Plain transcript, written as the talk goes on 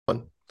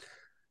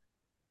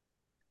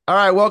All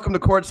right, welcome to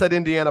Courtside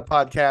Indiana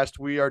podcast.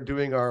 We are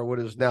doing our what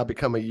has now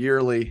become a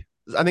yearly.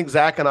 I think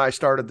Zach and I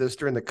started this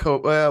during the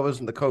COVID. Well, it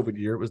wasn't the COVID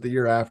year; it was the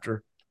year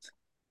after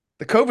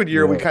the COVID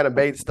year. We Yeah, kind of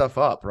made stuff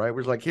up, right?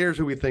 We're like, here's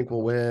who we think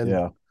will win,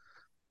 yeah,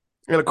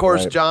 and of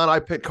course, right. John, I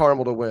picked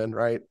Carmel to win,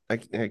 right? I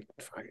Yeah, can't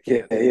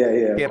yeah, yeah,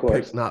 of can't pick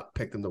course. not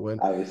pick them to win.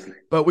 Obviously.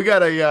 But we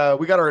got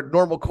our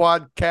normal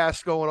quad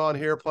cast going on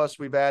here. Plus,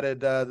 we've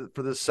added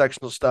for this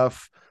sectional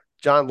stuff.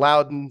 John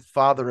Loudon,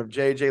 father of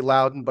JJ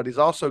Loudon, but he's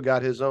also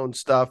got his own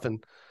stuff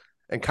and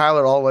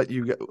Kyler, I'll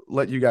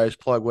let you guys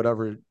plug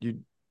whatever you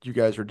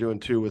guys are doing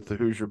too with the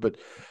Hoosier. But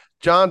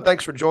John,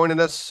 thanks for joining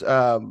us.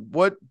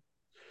 What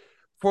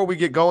before we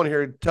get going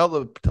here, tell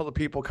the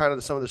people kind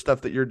of some of the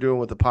stuff that you're doing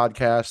with the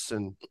podcasts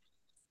and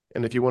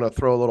if you want to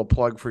throw a little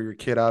plug for your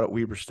kid out at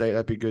Weber State,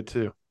 that'd be good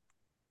too.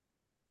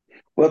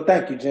 Well,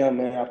 thank you, Jim,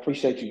 man. I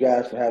appreciate you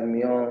guys for having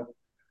me on.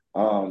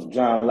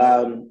 John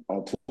Loudon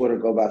on Twitter,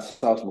 go by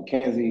Sauce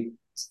McKenzie.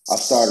 I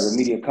started a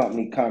media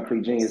company,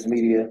 Concrete Genius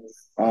Media.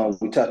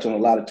 We touch on a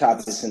lot of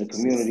topics in the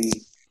community,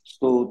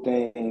 school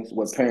things,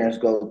 what parents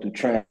go through,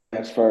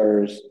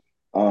 transfers,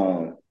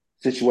 um,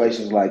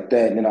 situations like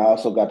that. And then I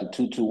also got the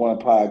 221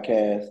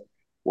 podcast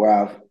where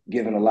I've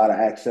given a lot of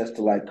access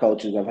to like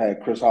coaches. I've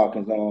had Chris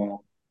Hawkins on,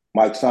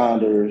 Mike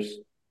Saunders,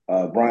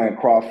 Brian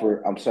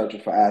Crawford. I'm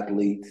searching for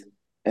athletes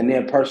and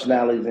then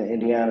personalities in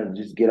Indiana to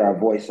just get our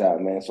voice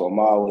out, man. So I'm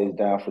always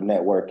down for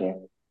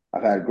networking.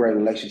 I've had a great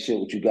relationship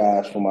with you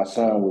guys. For my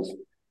son was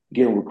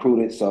getting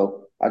recruited,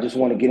 so I just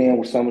want to get in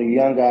with some of the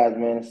young guys,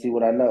 man, and see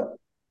what I know.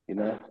 You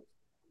know,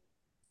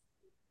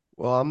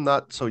 Well, I'm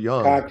not so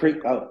young. concrete.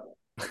 Oh,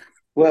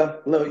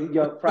 well, look, you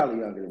young, probably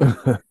younger than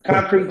me.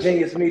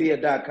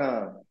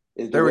 ConcreteGeniusMedia.com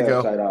is the There we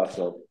go. website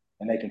also,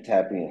 and they can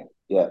tap in.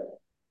 Yeah.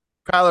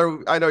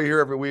 Kyler, I know you're here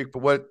every week, but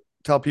what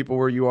tell people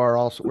where you are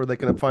also where they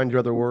can find your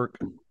other work.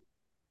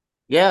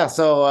 Yeah,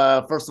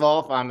 so first of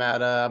all, I'm at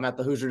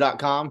the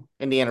Hoosier.com,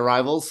 Indiana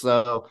Rivals.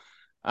 So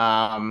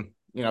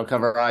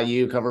cover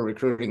IU, cover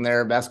recruiting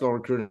there, basketball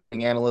recruiting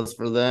analyst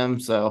for them.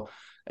 So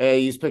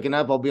hey, he's picking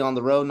up, I'll be on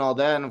the road and all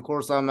that. And of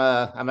course I'm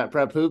at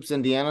Prep Hoops,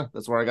 Indiana.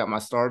 That's where I got my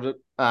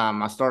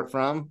start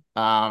from.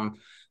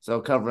 So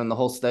covering the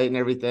whole state and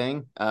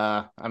everything.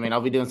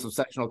 I'll be doing some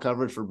sectional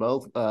coverage for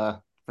both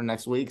for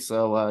next week.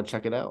 So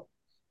check it out.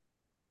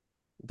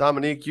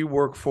 Dominique, you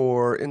work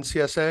for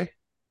NCSA.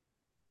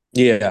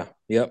 Yeah,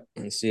 yep.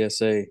 And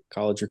CSA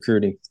college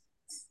recruiting.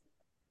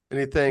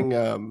 Anything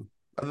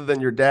other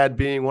than your dad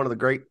being one of the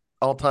great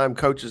all-time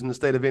coaches in the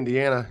state of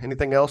Indiana?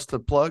 Anything else to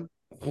plug?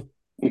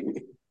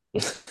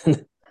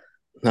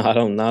 No, I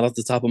don't. Not off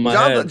the top of my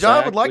John, head. John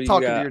Zach, would what like do you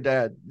talking to got? your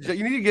dad.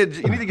 You need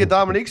to get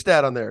Dominique's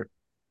dad on there.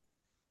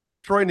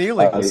 Troy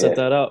Neely Oh Let's set yeah,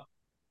 that up.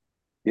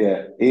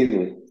 yeah.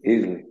 Easily,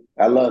 easily.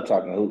 I love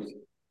talking hoops.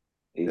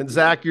 and Easily.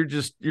 Zach.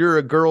 You're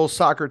a girls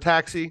soccer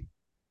taxi.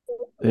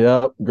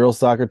 Yep, girls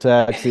soccer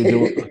taxi,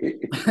 do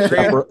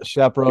Grand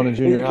chaperone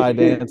junior high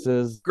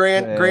dances,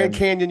 Grand and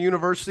Canyon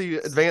University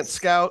advanced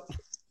scout.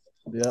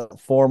 yeah,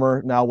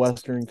 former now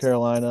Western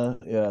Carolina.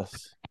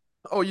 Yes,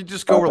 Oh, you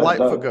just go Oh, where that's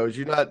Lightfoot dope. goes.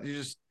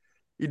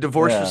 You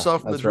divorce yeah,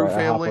 yourself from the that's Drew right. I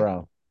hop family.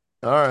 around.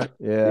 All right.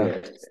 Yeah,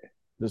 Yeah.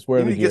 just You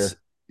wear need the to get gear.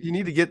 you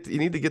need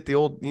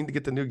to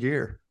get the new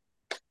gear.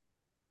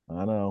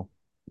 I know.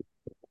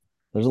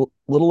 There's a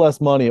little less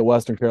money at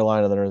Western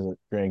Carolina than there is at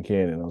Grand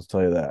Canyon. I'll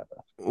tell you that.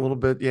 A little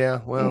bit, yeah.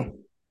 Well, Mm.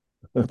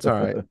 that's all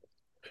right.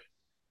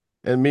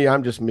 And me,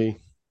 I'm just me.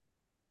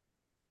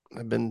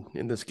 I've been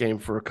in this game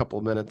for a couple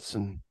of minutes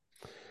and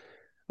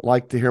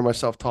like to hear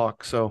myself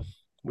talk. So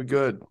we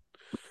good.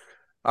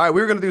 All right,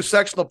 we're going to do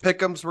sectional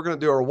pick'ems. We're going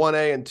to do our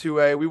 1A and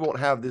 2A. We won't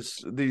have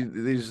these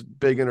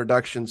big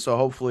introductions, so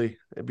hopefully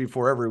it'd be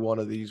for every one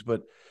of these.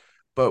 But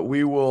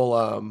we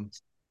will.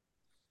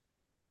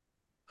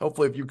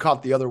 Hopefully, if you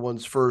caught the other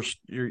ones first,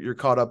 you're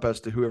caught up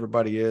as to who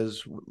everybody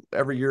is.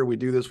 Every year we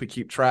do this, we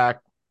keep track.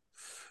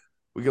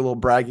 We get a little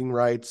bragging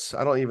rights.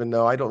 I don't even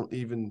know. I don't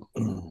even.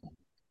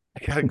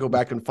 I got to go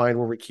back and find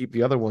where we keep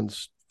the other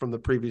ones from the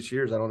previous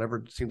years. I don't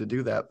ever seem to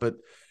do that, but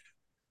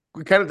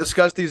we kind of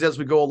discuss these as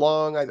we go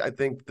along. I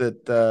think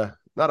that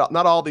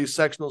not all these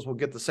sectionals will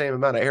get the same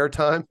amount of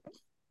airtime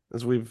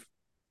as we've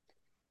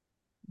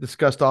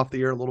discussed off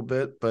the air a little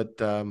bit, but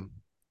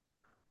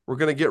we're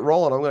going to get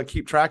rolling. I'm going to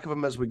keep track of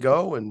them as we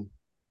go, and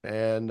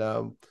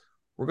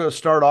we're going to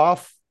start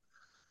off.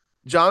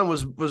 John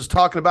was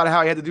talking about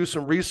how he had to do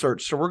some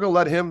research, so we're going to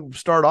let him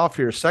start off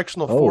here.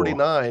 Sectional Oh,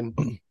 49.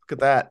 Look at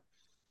that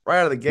right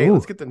out of the gate.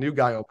 Let's ooh, get the new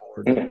guy on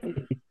board.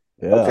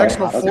 yeah. Okay,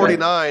 Sectional okay.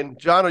 49.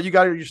 John, are you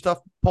got your stuff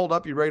pulled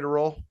up? You ready to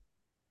roll?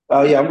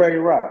 Oh yeah, I'm ready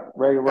to rock.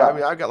 Ready to Yeah, I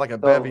mean, rock. I've got like a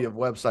bevy of So,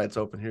 websites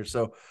open here.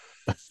 So,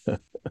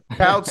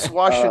 Couts,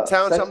 Washington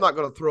Township. I'm sex. not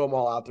going to throw them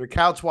all out there.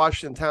 Couts,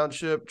 Washington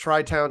Township,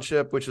 Tri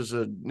Township, which is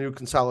a new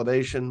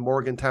consolidation,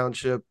 Morgan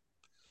Township,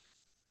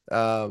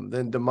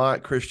 then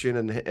Demont Christian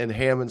and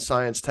Hammond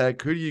Science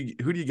Tech. Who do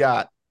you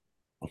got?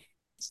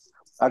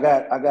 I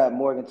got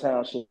Morgan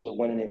Township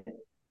winning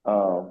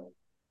it,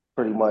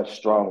 pretty much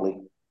strongly.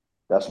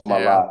 That's my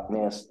Yeah, lock,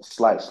 man.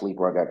 Slight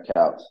sleeper. I got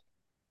Couch.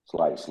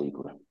 Slight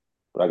sleeper.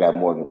 But I got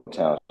Morgan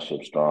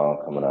Township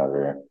strong coming out of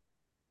there.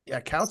 Yeah,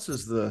 Counts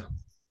is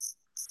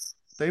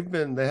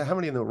how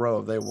many in a row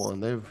have they won?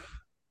 They were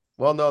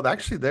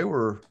they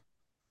were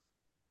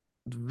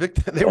the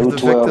 12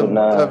 and victim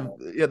 9. of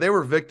they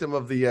were victim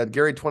of the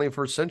Gary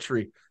 21st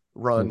Century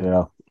run.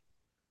 Yeah.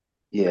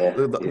 Yeah.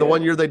 The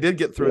 1 year they did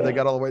get through, they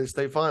got all the way to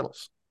state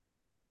finals.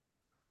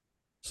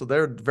 So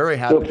they're very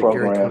happy to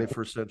Gary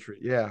 21st Century.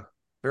 Yeah,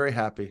 very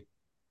happy.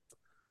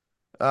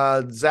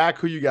 Zach,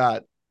 who you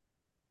got?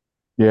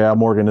 Yeah,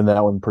 Morgan in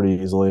that one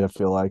pretty easily, I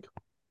feel like.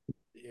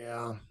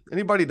 Yeah.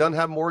 Anybody done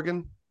have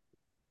Morgan?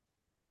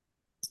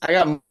 I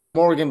got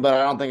Morgan, but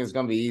I don't think it's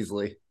going to be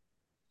easily.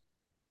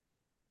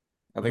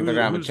 I think they're going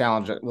to have a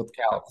challenge with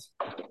Cal's.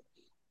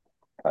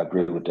 I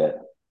agree with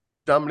that.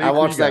 Dominique, I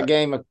watched that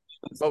game.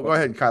 Go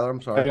ahead, Kyler.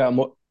 I'm sorry. I got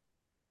more.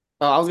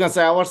 I was going to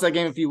say, I watched that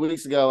game a few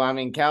weeks ago. I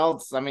mean,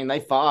 Cal's, they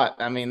fought.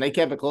 They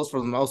kept it close for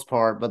the most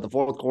part, but the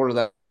fourth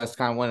quarter, that's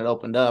kind of when it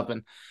opened up.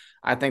 And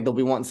I think they'll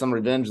be wanting some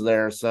revenge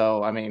there.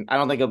 So, I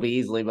don't think it'll be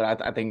easily,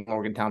 but I think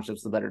Morgan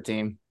Township's the better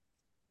team.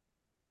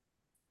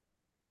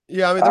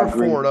 Yeah, they're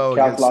 4-0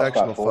 against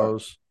sectional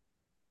foes.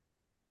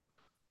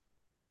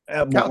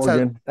 At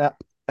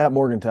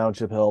Morgan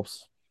Township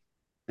helps.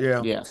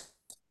 Yeah. Yes.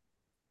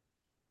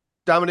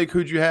 Dominic,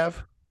 who'd you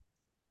have?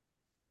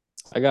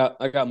 I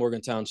got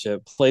Morgan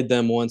Township. Played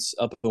them once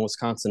up in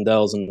Wisconsin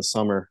Dells in the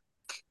summer,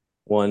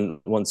 one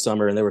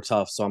summer, and they were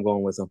tough. So I'm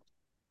going with them.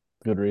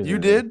 Good reason. You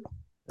did?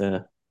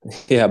 Yeah.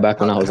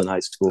 Back when I was in high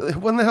school.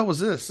 When the hell was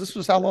this? This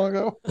was how long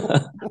ago?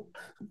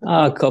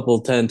 A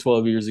couple 10,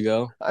 12 years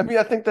ago. I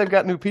think they've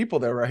got new people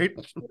there, right?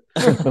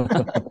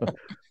 Let's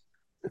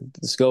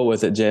go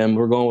with it, Jim.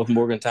 We're going with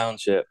Morgan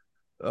Township.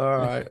 All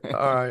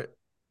right.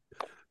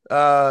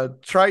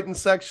 Triton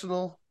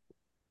sectional.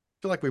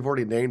 I feel like we've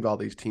already named all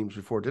these teams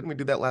before. Didn't we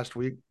do that last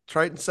week?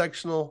 Triton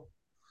sectional.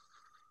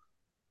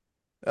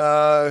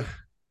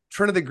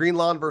 Trinity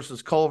Greenlawn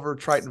versus Culver.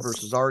 Triton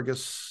versus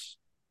Argus.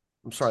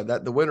 I'm sorry,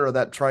 the winner of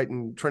that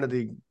Triton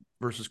Trinity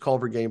versus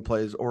Culver game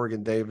plays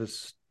Oregon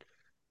Davis.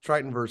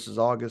 Triton versus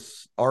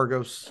Argos.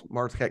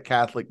 Marquette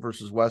Catholic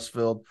versus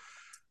Westfield.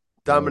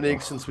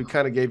 Dominique, since we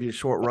kind of gave you a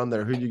short run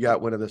there, who you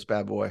got winning this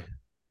bad boy?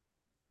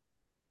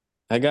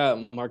 I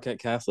got Marquette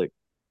Catholic.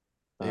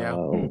 Yeah.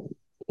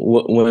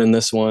 Winning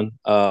this one.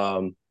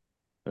 I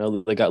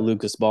know they got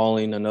Lucas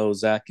Balling. I know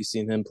Zach, you've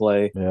seen him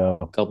play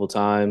a couple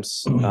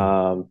times.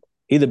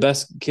 He the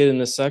best kid in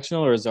this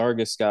sectional, or has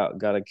Argus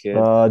got a kid?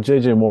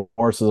 JJ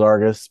Morse is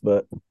Argus,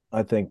 but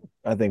I think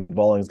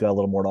Balling's got a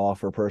little more to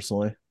offer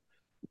personally.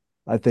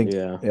 I think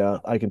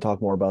I can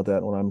talk more about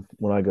that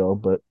when I go,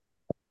 but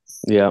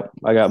yeah,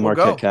 I got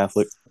Marquette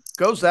Catholic.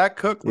 Go Zach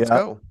Cook. Let's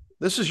go.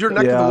 This is your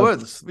neck of the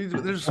woods. We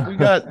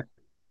got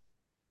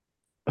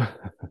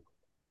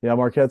yeah,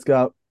 Marquette's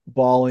got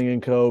Balling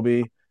and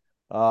Kobe.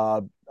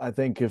 I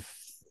think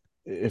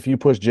if you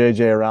push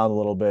JJ around a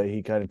little bit,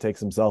 he kind of takes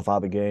himself out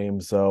of the game.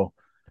 So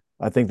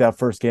I think that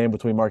first game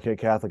between Marquette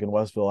Catholic and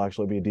Westville will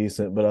actually be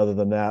decent. But other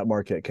than that,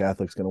 Marquette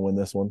Catholic's going to win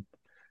this one.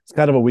 It's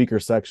kind of a weaker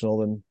sectional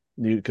than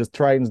you, because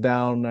Triton's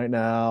down right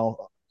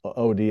now.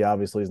 OD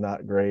obviously is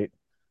not great.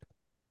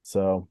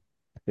 So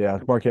yeah,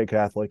 Marquette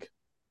Catholic.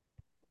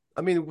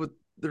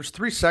 There's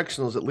 3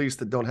 sectionals at least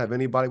that don't have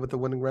anybody with a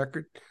winning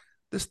record.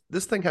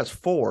 This thing has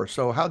 4.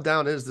 So how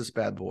down is this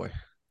bad boy?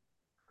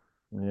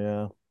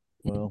 Yeah.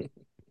 Well,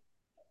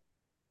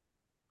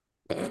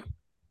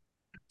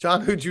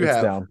 John, who'd you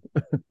have? Down.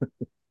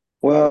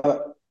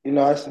 Well,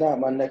 it's not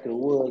my neck of the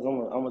woods.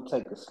 I'm gonna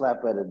take a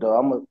slap at it though.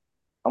 I'm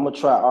gonna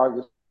try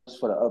Argus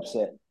for the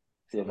upset.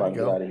 See if I can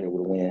get out of here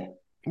with a win.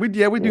 We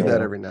do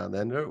that every now and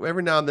then.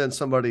 Every now and then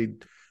somebody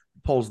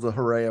pulls the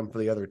hooray for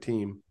the other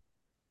team.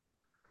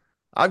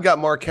 I've got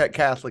Marquette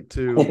Catholic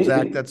too.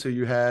 Zach, that's who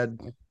you had.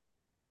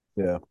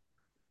 Yeah.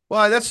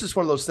 Well, that's just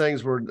one of those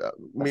things where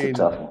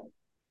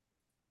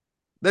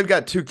they've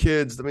got 2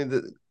 kids.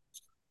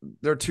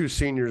 They're 2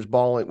 seniors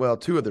balling. Well,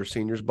 2 of their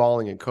seniors,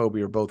 Balling and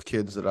Kobe, are both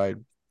kids that I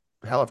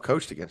have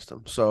coached against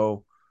them.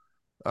 So,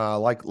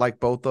 like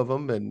both of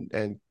them,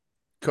 and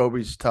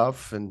Kobe's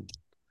tough,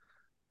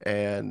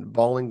 and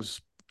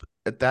Balling's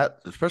at that,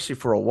 especially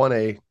for a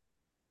 1A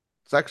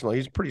sectional,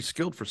 he's pretty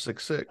skilled for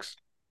 6'6".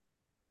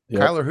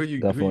 Yep, Kyler, who you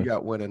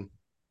got winning?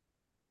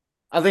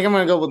 I think I'm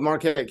going to go with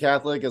Marquette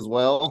Catholic as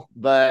well,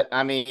 but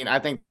I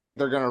think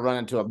they're going to run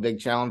into a big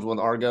challenge with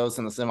Argos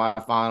in the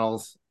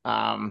semifinals.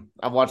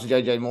 I've watched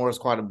JJ Morris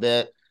quite a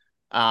bit.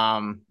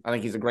 I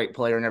think he's a great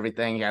player and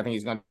everything. I think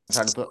he's going to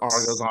try to put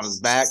Argos on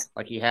his back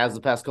like he has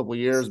the past couple of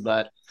years,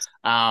 but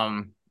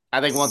I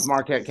think once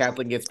Marquette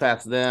Catholic gets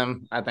past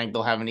them, I think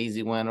they'll have an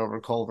easy win over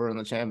Culver in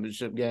the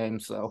championship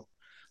game. So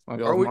I'm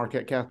going to go with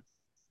Marquette Catholic.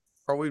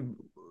 Are we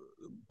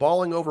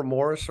Balling over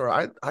Morris? Or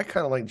I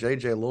kind of like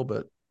JJ a little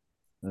bit.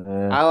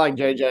 I like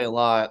JJ a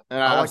lot. And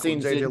I've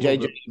seen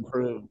JJ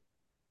improve.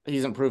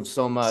 He's improved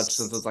so much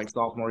since it's like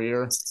sophomore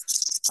year.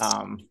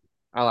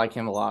 I like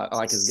him a lot. I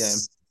like his game.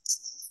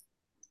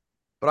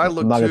 But I'm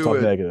not going to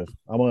talk negative.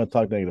 I'm going to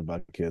talk negative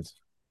about the kids.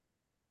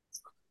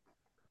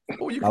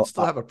 Well, you can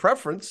still have a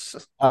preference.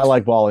 I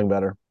like Balling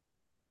better.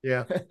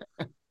 Yeah.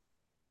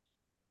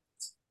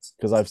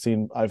 because I've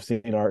seen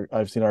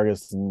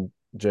Argus and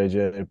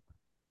JJ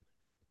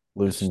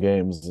lose some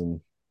games,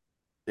 and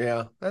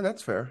yeah,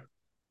 that's fair.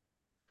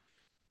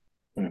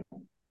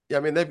 Yeah, I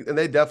mean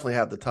they definitely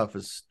have the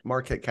toughest.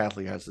 Marquette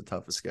Catholic has the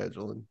toughest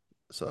schedule, and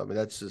so I mean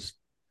that's just,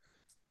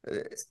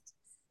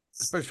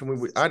 especially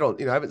when I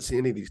haven't seen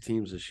any of these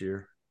teams this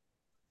year.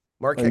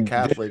 Marquette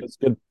Catholic,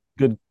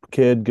 good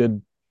kid,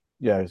 good.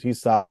 Yeah,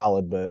 he's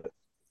solid, but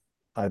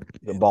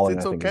the balling.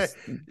 It's okay.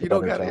 You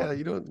don't got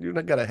you're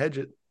not got to hedge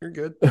it. You're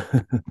good.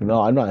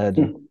 No, I'm not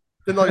hedging.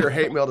 Send all your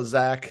hate mail to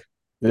Zach.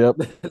 Yep.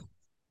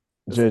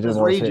 This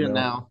region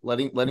now. Let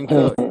him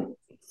cook.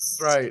 That's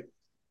right.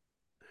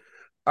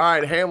 All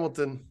right,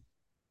 Hamilton.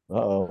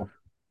 Uh-oh.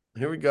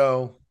 Here we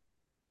go.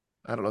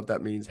 I don't know what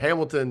that means.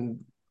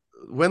 Hamilton,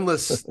 the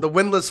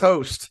winless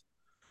host,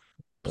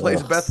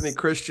 plays Bethany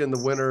Christian.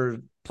 The winner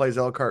plays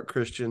Elkhart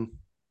Christian.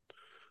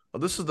 Well,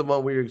 this is the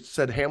one where you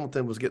said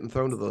Hamilton was getting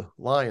thrown to the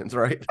Lions,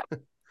 right?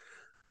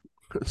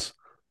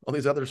 All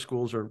these other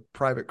schools are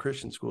private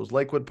Christian schools.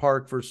 Lakewood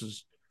Park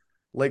versus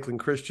Lakeland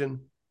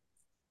Christian.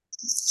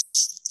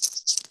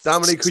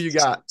 Dominique, who you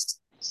got?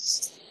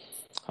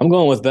 I'm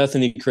going with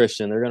Bethany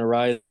Christian. They're going to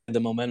ride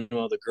the momentum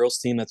of the girls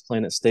team that's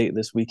playing at state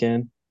this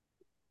weekend.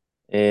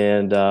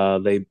 And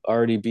they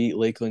already beat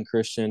Lakeland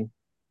Christian,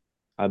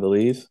 I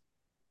believe.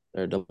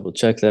 Better double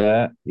check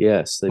that.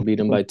 Yes, they beat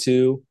them by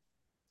 2.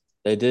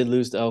 They did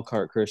lose to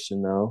Elkhart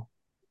Christian, though,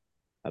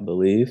 I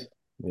believe.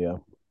 Yeah.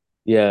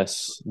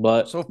 Yes,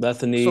 but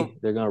Bethany,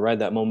 they're going to ride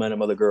that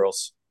momentum of the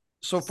girls.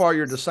 So far,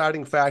 your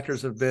deciding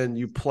factors have been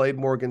you played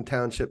Morgan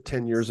Township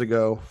 10 years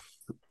ago,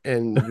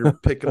 and you're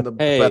picking the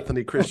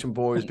Bethany Christian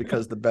boys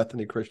because the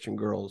Bethany Christian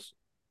girls.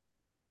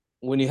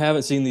 When you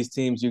haven't seen these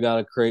teams, you got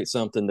to create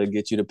something to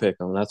get you to pick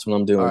them. That's what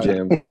I'm doing,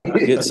 Jim.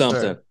 Get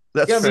something.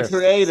 That's you got to be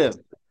creative.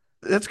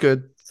 That's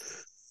good.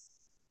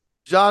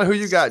 John, who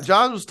you got?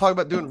 John was talking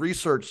about doing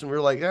research, and we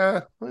were like,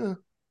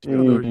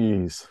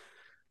 jeez.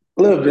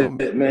 A little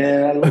bit,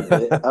 man. A little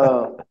bit.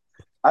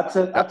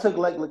 I took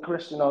Lakeland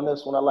Christian on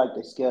this one. I like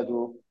their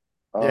schedule.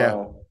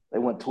 They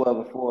went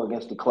 12-4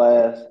 against the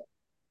class,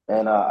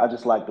 and I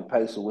just like the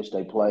pace at which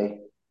they play.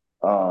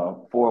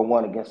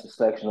 4-1 against the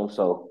sectional,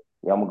 so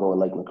yeah, I'm gonna go with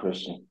Lakeland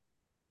Christian.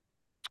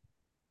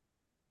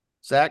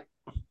 Zach?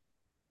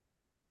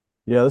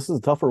 Yeah, this is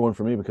a tougher one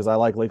for me because I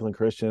like Lakeland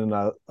Christian,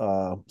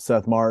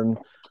 Seth Martin.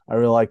 I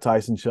really like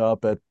Tyson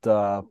Chupp at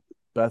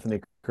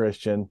Bethany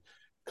Christian.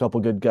 A couple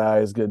good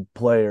guys, good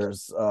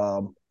players.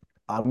 I'm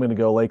going to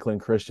go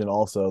Lakeland Christian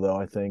also, though.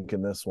 I think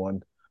in this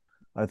one,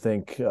 I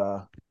think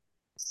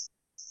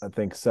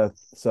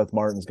Seth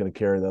Martin's going to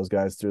carry those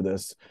guys through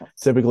this.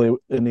 Typically,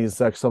 in these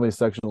some of these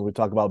sectionals, we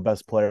talk about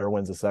best player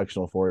wins a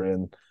sectional for you,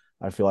 and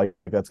I feel like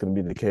that's going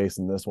to be the case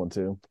in this one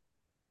too.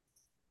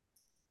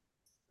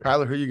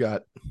 Kyler, who you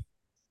got?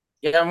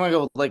 Yeah, I'm gonna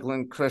go with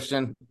Lakeland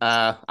Christian.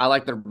 I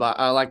like their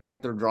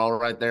draw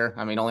right there.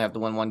 I mean, only have to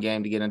win one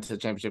game to get into the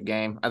championship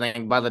game. I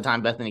think by the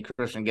time Bethany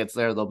Christian gets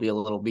there, they'll be a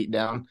little beat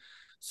down.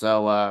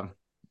 So,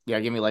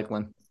 yeah, give me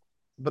Lakeland.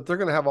 But they're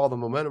gonna have all the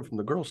momentum from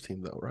the girls'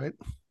 team, though, right?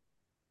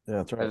 Yeah,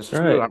 that's right. That's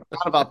true. I'm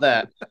not about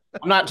that.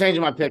 I'm not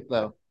changing my pick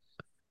though.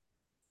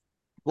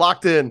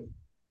 Locked in.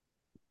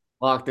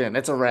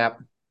 It's a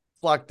wrap.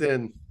 Locked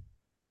in.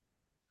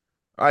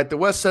 All right, the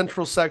West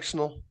Central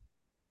sectional.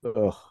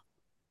 Ugh.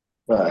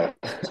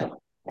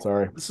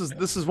 Sorry. This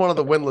is one of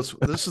the winless.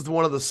 This is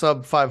one of the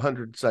sub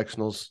 500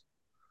 sectionals.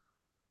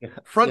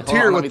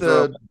 Frontier with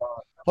the.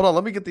 Hold on,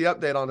 let me get the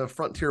update on the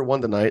Frontier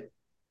won tonight.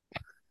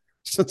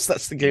 Since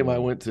that's the game I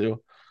went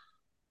to.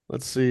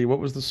 Let's see, what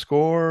was the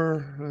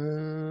score?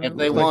 If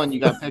they won, you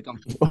got to pick them.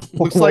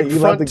 Looks like you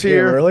Frontier left the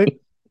game early.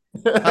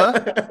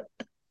 Huh?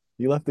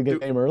 You left the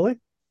game early?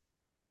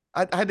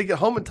 I had to get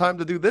home in time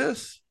to do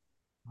this.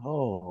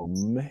 Oh,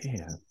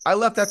 man. I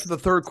left after the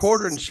third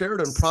quarter, and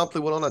Sheridan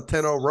promptly went on a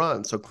 10-0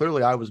 run. So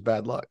clearly I was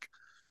bad luck.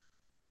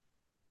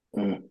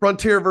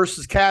 Frontier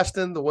versus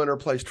Caston. The winner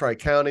plays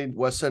Tri-County.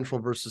 West Central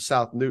versus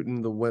South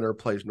Newton. The winner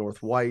plays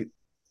North White.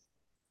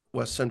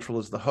 West Central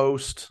is the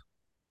host.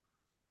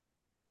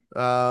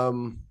 I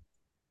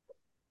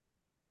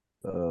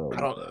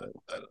don't.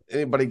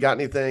 Anybody got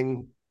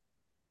anything?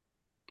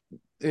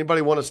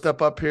 Anybody want to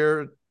step up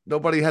here?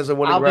 Nobody has a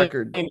winning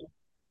record.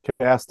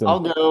 Caston.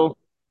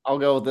 I'll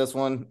go with this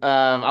one.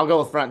 I'll go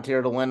with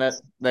Frontier to win it.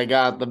 They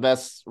got the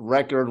best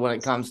record when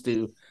it comes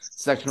to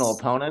sectional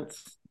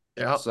opponents.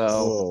 Yeah.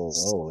 So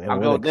I'll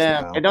go with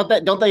them. And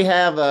don't they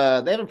have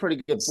a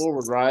pretty good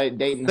forward, right?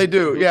 Dayton. They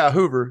do. Yeah,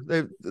 Hoover. They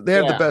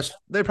have the best.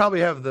 They probably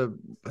have the.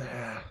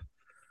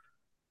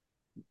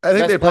 I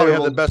think they probably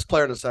have the best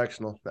player in the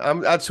sectional.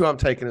 That's who I'm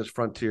taking as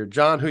Frontier.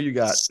 John, who you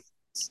got?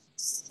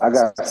 I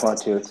got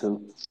Frontier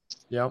too.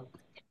 Yep.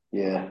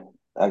 Yeah,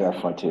 I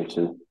got Frontier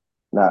too.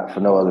 Not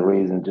for no other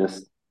reason,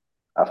 just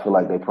I feel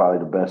like they're probably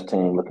the best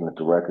team looking at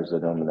the records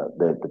of them and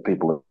the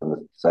people in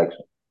the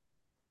section.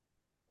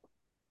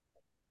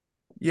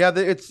 Yeah,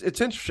 it's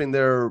interesting.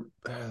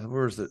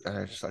 Where is it?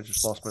 I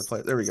just lost my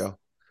play. There we go.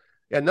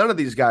 Yeah, none of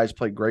these guys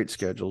play great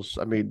schedules.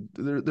 I mean,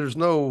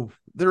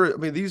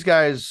 these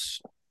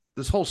guys,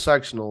 this whole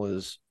sectional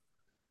is.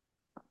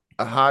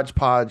 a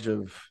hodgepodge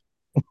of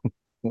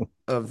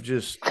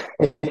just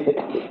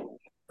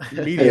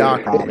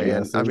mediocrity,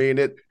 man. I mean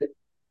it.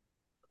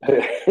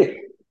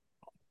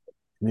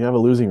 You have a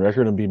losing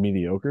record and be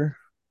mediocre.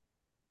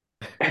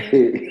 I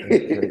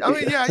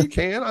mean, yeah, you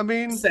can. I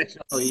mean,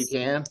 sectional, you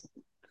can.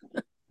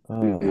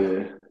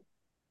 Yeah.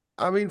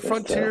 I mean,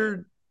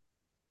 Frontier.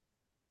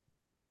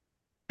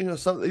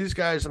 Some of these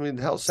guys. I mean,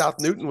 hell, South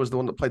Newton was the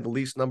one that played the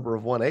least number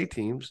of 1A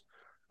teams.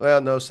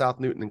 Well, no, South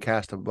Newton and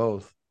Caston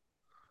both.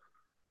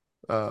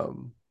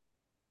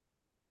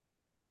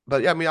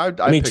 But yeah, I mean, I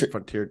picked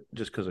Frontier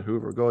just because of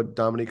Hoover. Go ahead,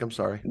 Dominique. I'm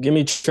sorry. Give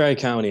me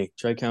Tri-County.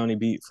 Tri-County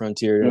beat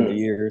Frontier of the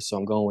year, so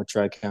I'm going with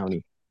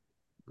Tri-County.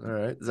 All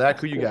right, Zach,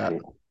 who you got?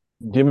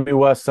 Give me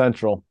West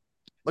Central.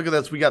 Look at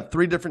this. We got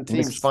 3 different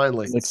teams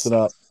finally. Mix it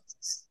up.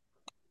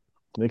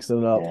 Mixing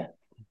it up. Yeah.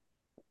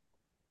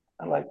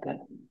 I like that.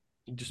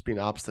 You're just being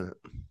obstinate.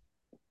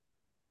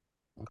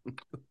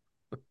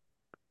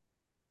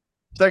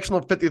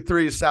 Sectional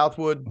 53,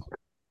 Southwood.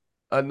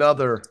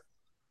 Another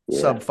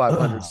sub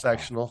 500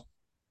 sectional.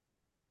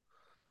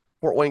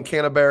 Fort Wayne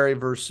Canterbury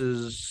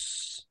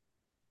versus.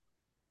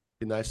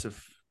 Be nice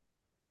if.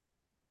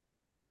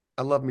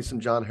 I love me some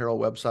John Harrell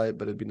website,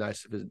 but it'd be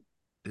nice if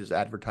his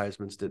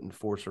advertisements didn't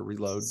force a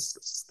reload.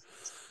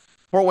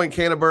 Fort Wayne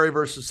Canterbury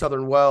versus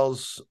Southern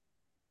Wells.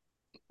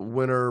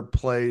 Winner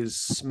plays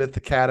Smith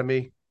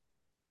Academy.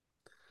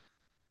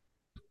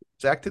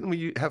 Zach, didn't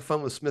we have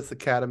fun with Smith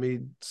Academy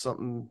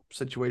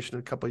situation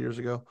a couple of years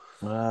ago?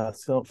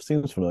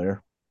 Seems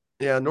familiar.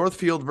 Yeah,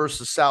 Northfield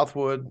versus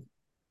Southwood.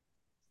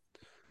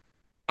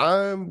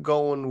 I'm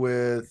going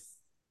with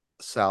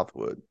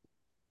Southwood.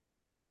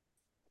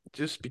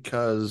 Just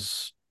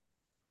because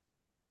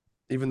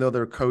even though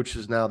their coach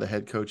is now the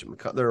head coach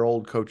at their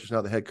old coach is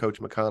now the head coach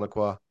at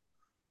Mechaniqua,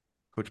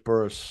 Coach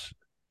Burris,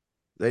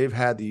 they've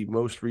had the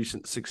most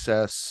recent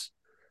success.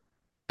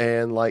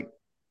 And like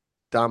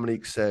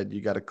Dominique said,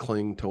 you got to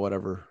cling to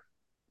whatever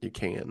you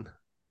can.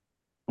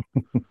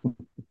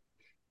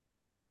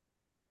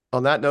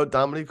 On that note,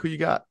 Dominique, who you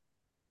got?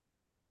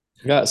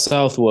 I got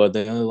Southwood.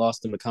 They only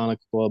lost to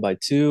Mechaniqua by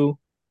 2.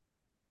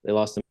 They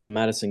lost to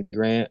Madison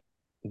Grant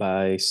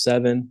by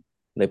 7.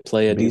 They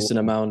play a decent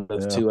amount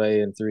of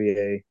 2A and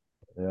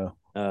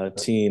 3A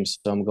teams,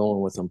 so I'm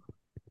going with them.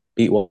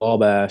 Beat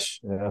Wabash.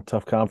 Yeah,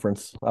 tough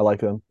conference. I like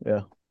them.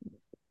 Yeah.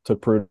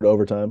 Took Peru to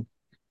overtime.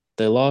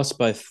 They lost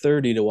by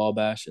 30 to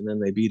Wabash, and then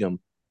they beat them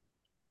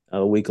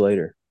a week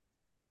later.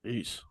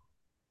 Jeez.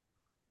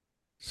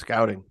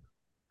 Scouting.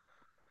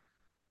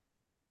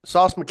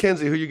 Sauce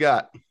McKenzie, who you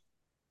got?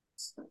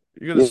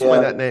 You're going to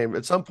explain that name.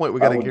 At some point, we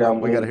got to hear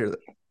that. We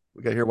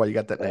got to hear why you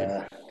got that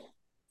name.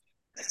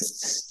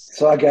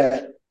 So I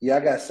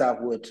got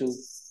Southwood too.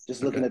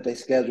 Just looking at their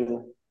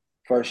schedule,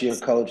 first year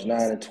coach,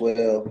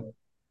 9-12.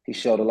 He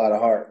showed a lot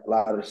of heart, a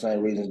lot of the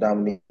same reasons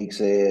Dominique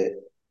said,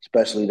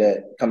 especially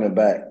that coming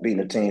back, beating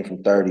a team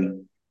from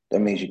 30, that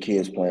means your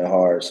kid's playing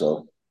hard.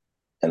 So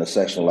in a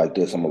section like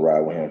this, I'm going to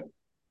ride with him.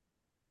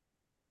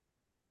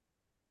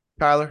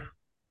 Tyler?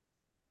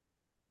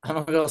 I'm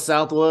going to go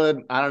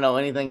Southwood. I don't know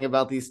anything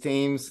about these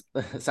teams.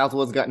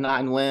 Southwood's got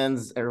 9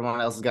 wins. Everyone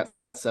else has got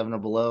 7 or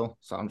below.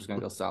 So I'm just going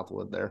to go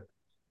Southwood there.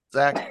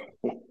 Zach?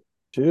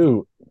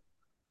 Shoot.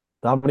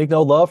 Dominique,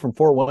 no love from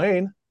Fort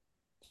Wayne.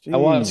 Jeez. I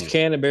watched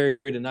Canterbury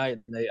tonight,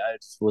 and I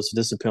was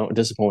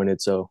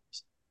disappointed. So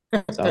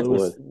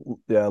Southwood.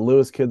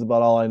 Lewis kid's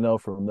about all I know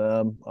from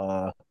them.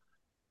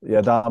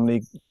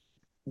 Dominique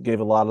gave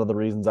a lot of the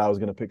reasons I was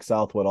going to pick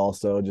Southwood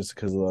also, just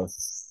because of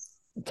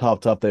the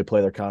tough they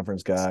play their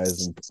conference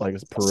guys, and like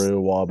it's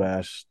Peru,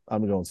 Wabash.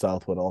 I'm going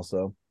Southwood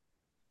also.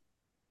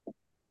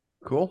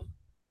 Cool.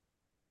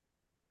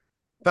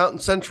 Fountain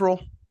Central,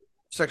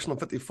 sectional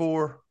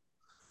 54.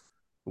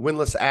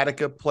 Winless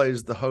Attica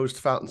plays the host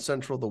Fountain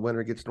Central. The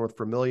winner gets North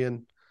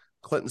Vermilion.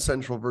 Clinton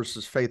Central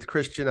versus Faith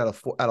Christian out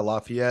of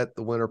Lafayette.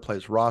 The winner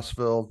plays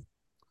Rossville.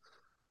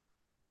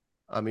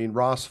 I mean,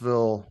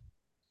 Rossville,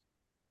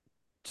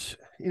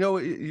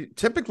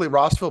 typically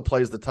Rossville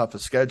plays the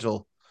toughest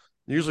schedule.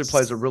 Usually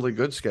plays a really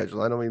good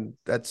schedule. I mean,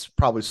 that's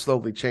probably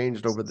slowly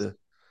changed over the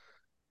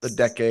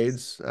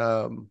decades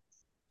that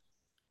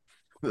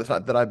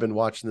I've been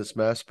watching this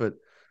mess, but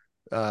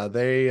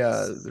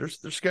their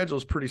schedule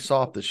is pretty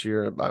soft this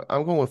year.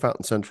 I'm going with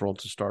Fountain Central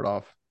to start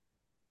off.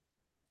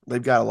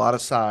 They've got a lot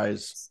of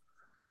size,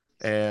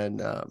 and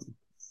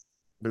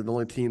they're the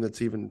only team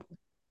that's even.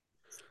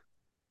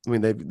 I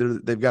mean,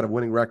 they've got a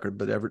winning record,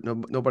 but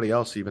nobody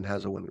else even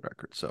has a winning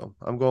record. So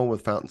I'm going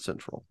with Fountain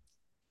Central.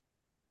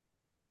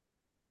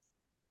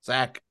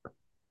 Zach.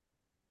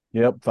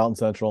 Yep, Fountain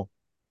Central.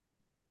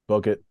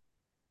 Book it.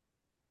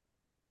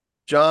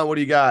 John, what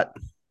do you got?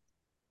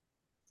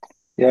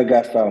 Yeah, I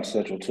got Fountain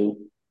Central too.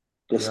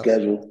 Good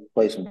schedule.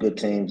 Play some good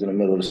teams in the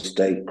middle of the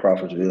state,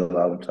 Crawfordsville,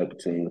 all them type of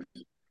teams.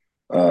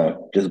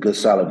 Just good,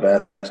 solid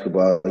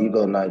basketball. You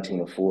go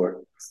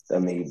 19-4,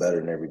 that means you're better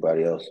than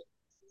everybody else.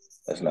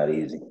 That's not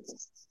easy.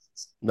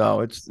 No,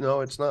 it's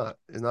not.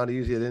 It's not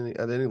easy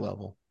at any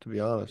level, to be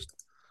honest.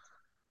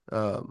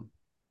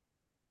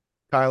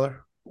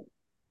 Tyler?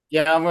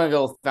 Yeah, I'm gonna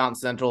go with Fountain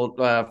Central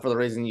for the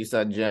reason you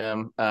said,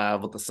 Jim.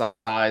 With the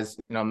size,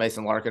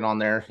 Mason Larkin on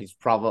there. He's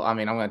probably. I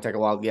mean, I'm gonna take a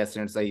wild guess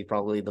here and say he's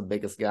probably the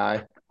biggest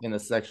guy in the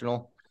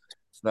sectional.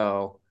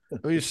 So,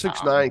 I mean,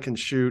 6'9" can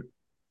shoot.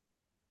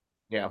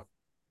 Yeah.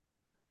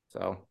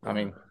 So, I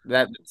mean,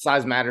 that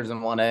size matters in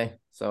 1A.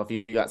 So if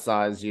you got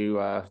size, you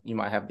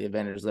might have the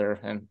advantage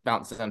there. And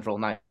Fountain Central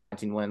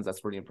 19 wins.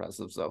 That's pretty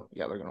impressive. So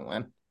yeah, they're gonna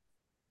win.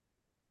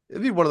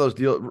 It'd be one of those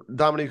deals.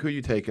 Dominique, who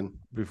you taking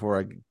before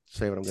I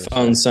say what I'm going to say?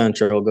 Fountain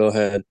Central, go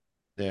ahead.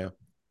 Yeah.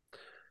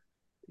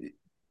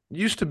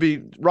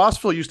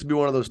 Rossville used to be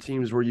one of those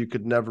teams where you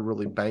could never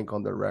really bank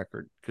on their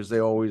record because they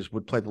always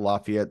would play the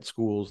Lafayette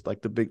schools,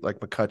 like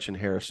McCutcheon,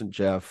 Harrison,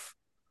 Jeff.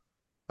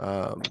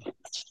 And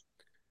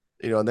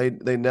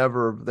they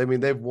never. I mean,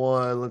 they've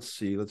won. Let's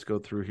see. Let's go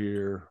through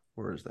here.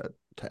 Where is that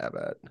tab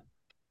at?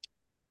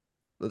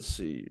 Let's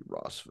see,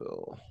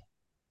 Rossville.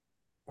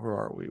 Where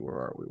are we?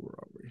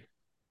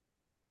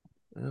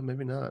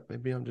 Maybe not.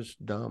 Maybe I'm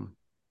just dumb,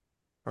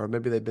 or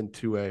maybe they've been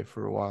 2A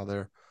for a while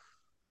there.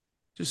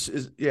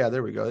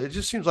 There we go. It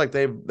just seems like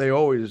they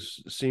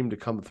always seem to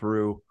come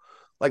through.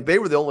 Like they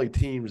were the only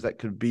teams that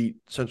could beat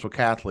Central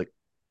Catholic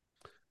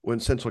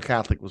when Central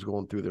Catholic was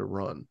going through their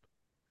run,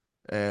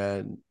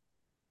 but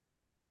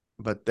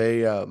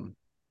they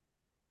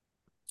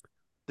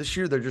this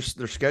year their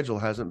schedule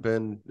hasn't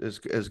been as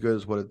good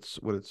as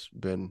what it's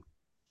been,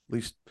 at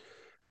least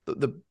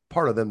the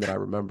part of them that I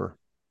remember.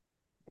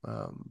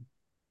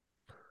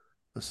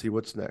 Let's see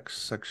what's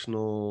next.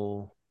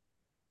 Sectional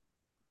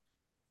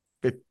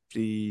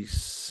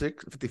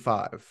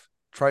 55.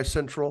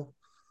 Tri-Central.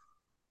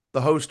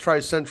 The host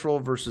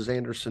Tri-Central versus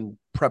Anderson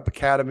Prep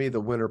Academy. The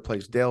winner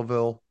plays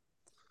Daleville.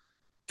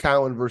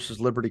 Cowan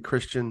versus Liberty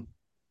Christian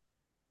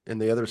in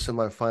the other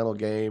semifinal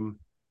game.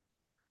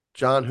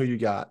 John, who you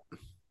got?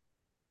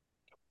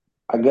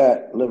 I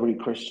got Liberty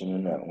Christian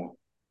in that one.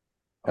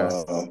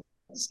 Okay.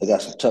 They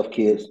got some tough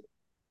kids,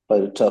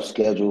 played a tough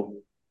schedule.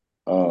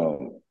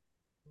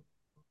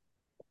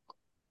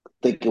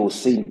 I think it was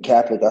Seton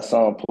Catholic. I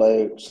saw him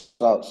play,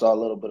 saw a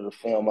little bit of the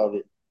film of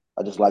it.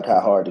 I just like how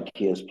hard the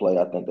kids play.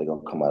 I think they're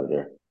going to come out of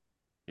there.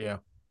 Yeah.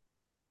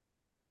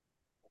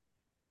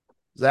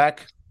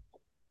 Zach?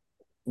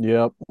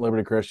 Yep,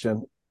 Liberty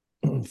Christian.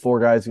 4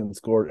 guys can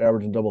score,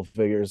 averaging double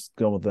figures.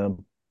 Going with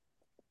them.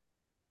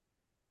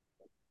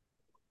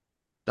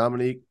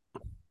 Dominique?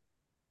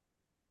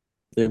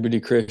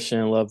 Liberty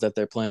Christian. Love that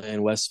they're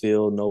playing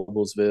Westfield,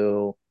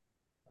 Noblesville.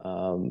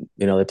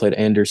 They played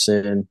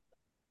Anderson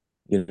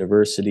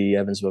University,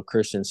 Evansville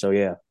Christian. So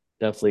yeah,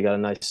 definitely got a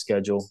nice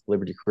schedule.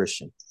 Liberty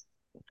Christian.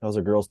 How's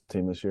our girls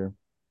team this year?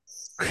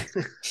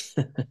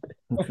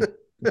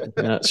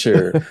 Not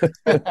sure.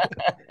 I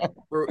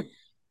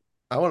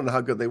want to know how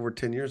good they were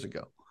 10 years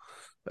ago.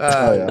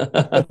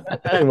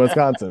 In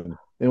Wisconsin.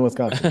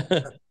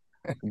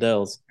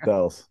 Dells.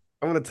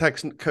 I'm going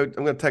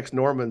to text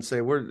Norman and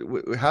say,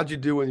 how'd you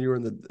do when you were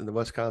in the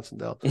Wisconsin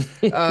Dells?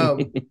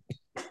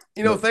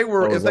 If they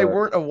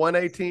weren't a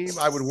 1A team,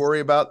 I would worry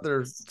about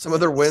some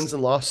of their wins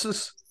and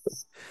losses.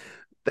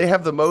 They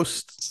have a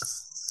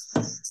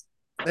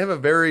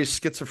very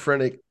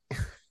schizophrenic.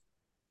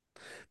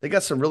 They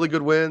got some really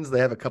good wins. They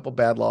have a couple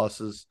bad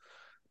losses.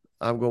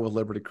 I'm going with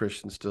Liberty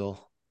Christian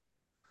still.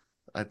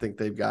 I think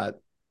they've got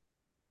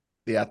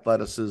the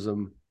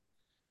athleticism.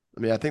 I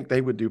mean, I think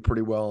they would do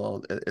pretty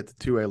well at the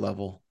 2A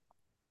level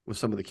with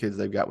some of the kids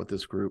they've got with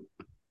this group.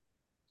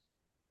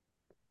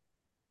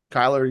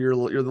 Kyler, you're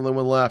the only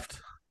one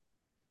left.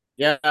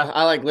 Yeah,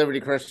 I like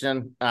Liberty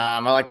Christian. I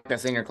like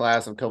that senior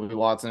class of Kobe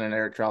Watson and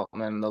Eric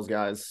Troutman and those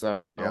guys.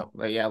 So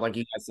yeah, like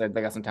you guys said,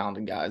 they got some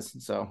talented guys.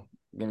 So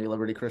give me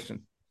Liberty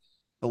Christian.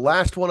 The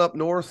last one up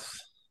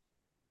north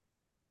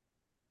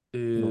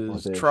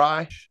is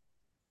Tri.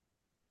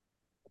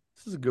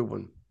 This is a good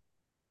one.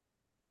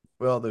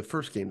 Well, the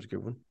first game's a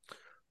good one.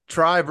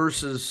 Tri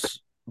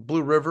versus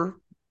Blue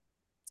River.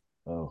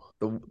 Oh.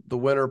 The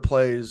winner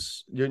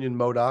plays Union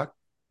Modoc.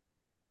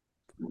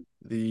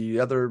 The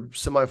other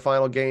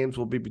semifinal games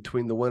will be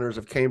between the winners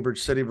of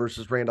Cambridge City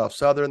versus Randolph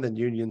Southern, then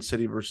Union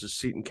City versus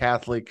Seton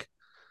Catholic.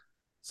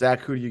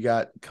 Zach, who do you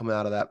got coming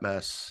out of that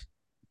mess?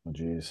 Oh,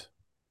 geez.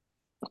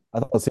 I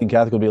thought Seton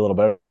Catholic would be a little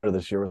better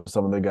this year with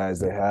some of the guys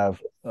they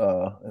have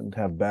and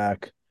have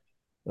back.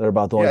 They're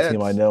about the only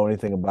team I know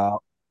anything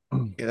about.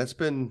 Yeah, that's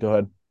been. Go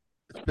ahead.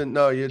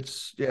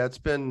 It's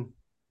been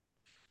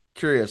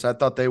curious. I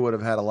thought they would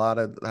have had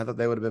I thought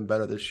they would have been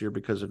better this year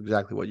because of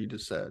exactly what you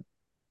just said.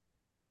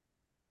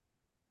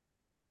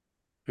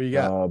 Who you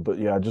got? But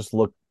yeah, just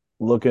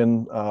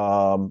looking.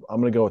 I'm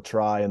gonna go with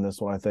Tri in this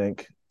one. I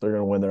think they're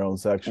gonna win their own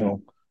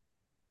sectional.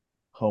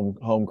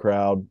 Home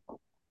crowd.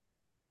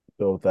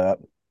 Go with that.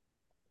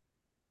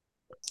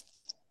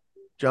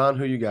 John,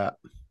 who you got?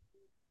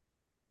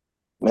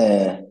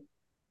 Man,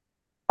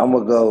 I'm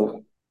gonna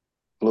go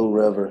Blue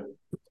River.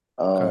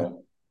 Okay.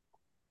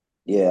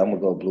 Yeah, I'm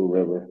gonna go Blue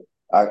River.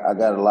 I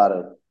got a lot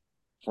of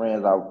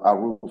friends. I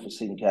root for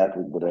Seton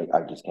Catholic, but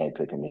I just can't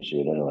pick them this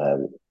year. They don't have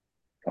it.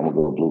 I'm gonna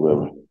go Blue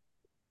River.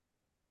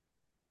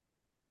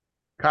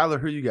 Kyler,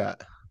 who you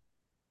got?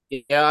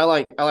 Yeah, I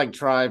like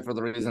Try for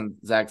the reason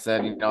Zach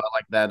said. I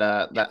like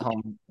that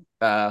home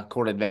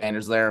court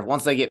advantage there.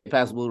 Once they get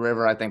past Blue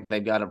River, I think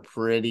they've got a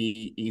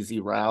pretty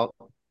easy route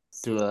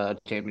to a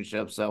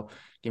championship. So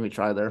give me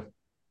Try there.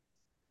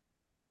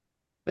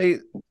 I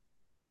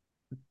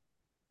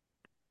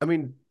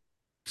mean,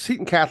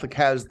 Seton Catholic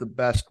has the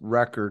best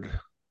record,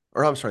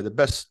 or I'm sorry, the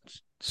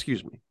best,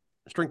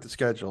 strength of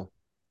schedule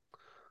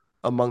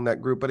among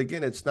that group. But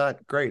again, it's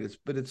not great.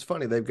 But it's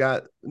funny. They've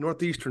got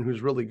Northeastern,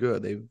 who's really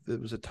good.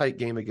 It was a tight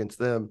game against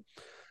them.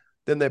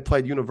 Then they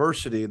played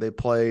University. They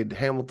played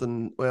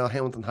Hamilton. Well,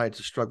 Hamilton Heights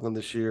is struggling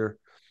this year.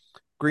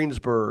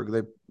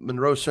 Greensburg.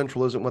 Monroe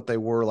Central isn't what they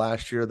were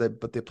last year.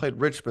 But they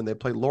played Richmond. They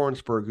played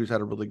Lawrenceburg, who's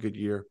had a really good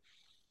year.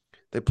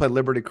 They played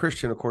Liberty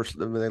Christian, of course.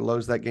 They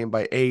lost that game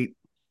by 8.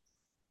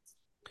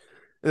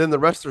 And then the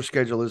rest of their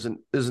schedule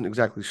isn't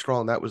exactly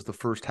strong. That was the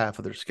first half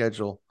of their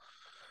schedule.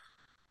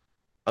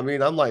 I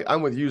mean,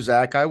 I'm with you,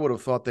 Zach. I would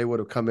have thought they would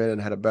have come in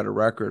and had a better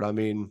record. I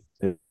mean,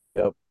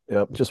 yep.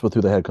 Just with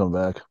who they had come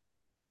back.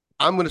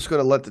 I'm just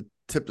going to let the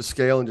tip the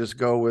scale and just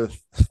go with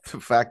the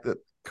fact that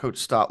Coach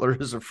Stotler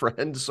is a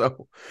friend.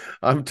 So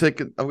I'm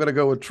going to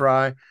go with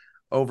Try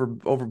over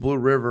Blue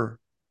River.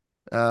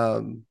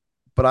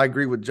 But I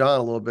agree with John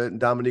a little bit, and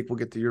Dominique, we'll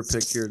get to your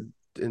pick here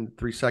in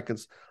 3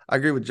 seconds. I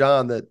agree with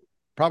John that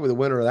probably the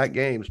winner of that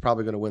game is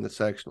probably going to win the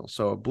sectional.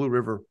 So if Blue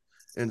River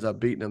ends up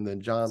beating them,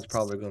 then John's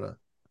probably going to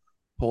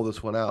pull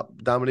this one out.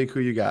 Dominique, who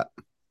you got?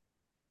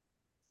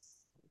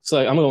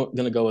 So I'm going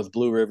to go with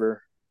Blue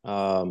River.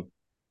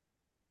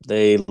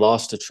 They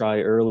lost to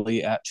Try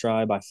early at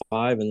Try by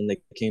 5, and then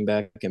they came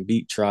back and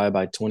beat Try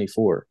by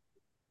 24.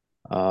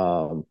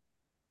 So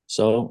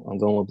I'm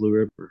going with Blue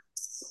River.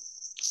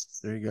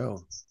 There you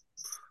go.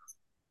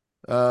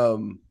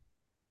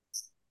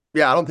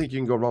 Yeah, I don't think you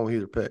can go wrong with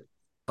either pick.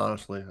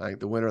 Honestly, I think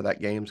the winner of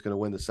that game is going to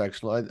win the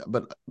sectional.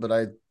 But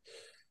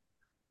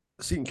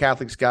Seton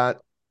Catholic's got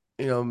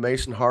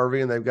Mason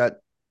Harvey, and they've got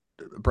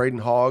Braden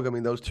Hogg. I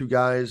mean, those two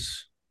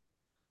guys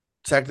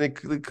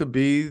technically could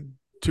be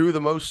two of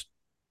the most.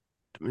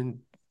 I mean,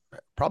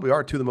 probably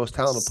are two of the most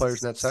talented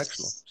players in that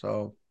sectional.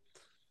 So,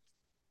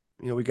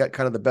 we got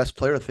kind of the best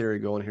player theory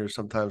going here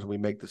sometimes when we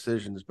make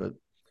decisions. But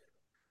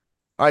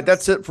all right,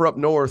 that's it for up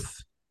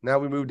north. Now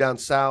we move down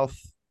south.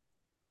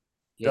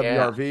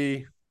 Yeah.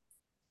 WRV.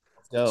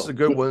 This is a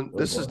good one.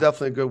 This is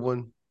definitely a good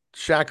one.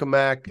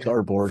 Shakamak.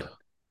 Dartboard.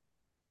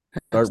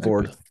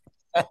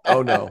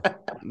 Oh, no.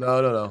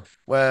 No.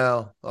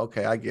 Well,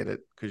 okay, I get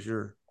it because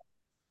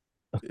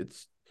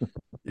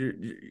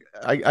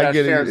I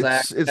get it.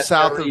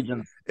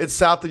 It's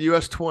south of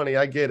US 20.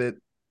 I get it.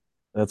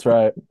 That's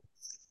right.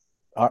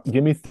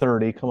 Give me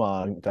 30. Come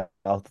on,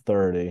 south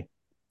 30.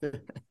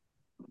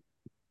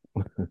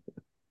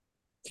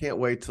 Can't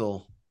wait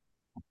till.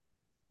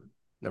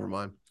 Never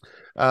mind.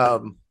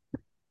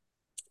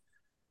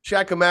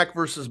 Shakamak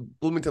versus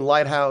Bloomington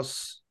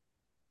Lighthouse.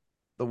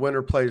 The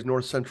winner plays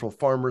North Central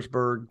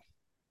Farmersburg.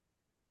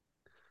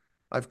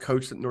 I've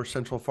coached at North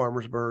Central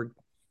Farmersburg.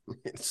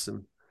 It's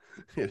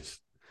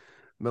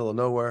middle of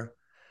nowhere.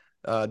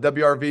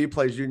 WRV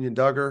plays Union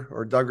Duggar,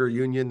 or Duggar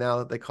Union now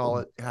that they call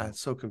it. Yeah,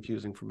 it's so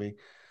confusing for me.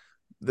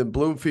 Then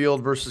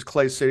Bloomfield versus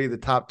Clay City, the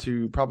top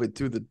two, probably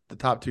the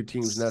top two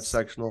teams in that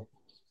sectional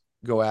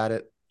go at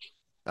it.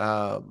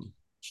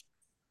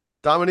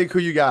 Dominique, who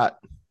you got?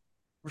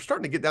 We're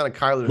starting to get down to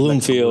Kyler's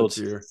Bloomfield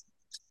here.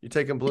 You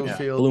taking Bloomfield?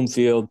 Yeah,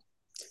 Bloomfield.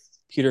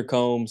 Peter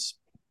Combs,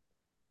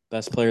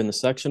 best player in the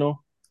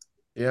sectional.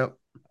 Yep.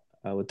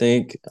 I would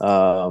think.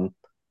 And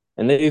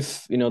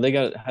they've, they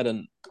had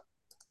a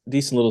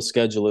decent little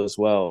schedule as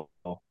well.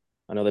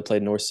 I know they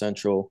played North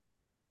Central.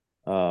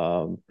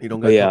 You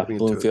don't got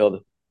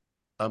Bloomfield.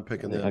 I'm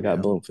picking them. I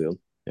got Bloomfield.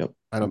 Yep.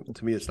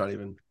 To me, it's not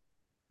even.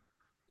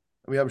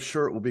 I mean, I'm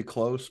sure it will be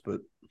close,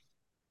 but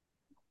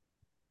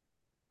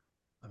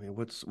I mean,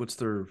 what's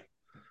their?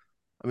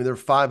 I mean, they're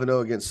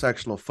 5-0 against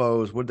sectional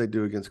foes. What did they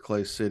do against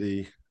Clay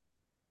City?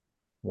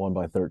 Won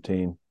by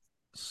 13.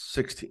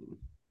 16.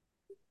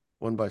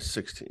 Won by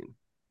 16.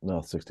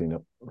 No, 16.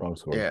 No, wrong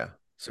score. Yeah.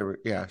 So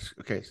yeah.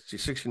 Okay.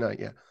 69.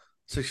 Yeah.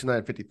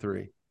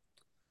 69-53.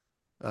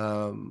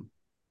 And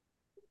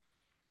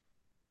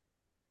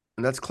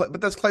that's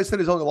Clay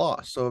City's only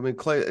loss. So I mean,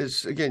 Clay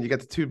is, again, you got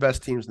the two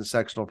best teams in the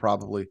sectional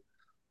probably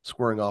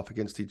squaring off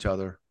against each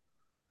other.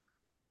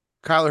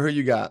 Kyler, who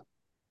you got?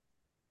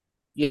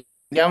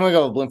 Yeah, I'm gonna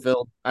go with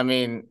Bloomfield. I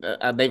mean,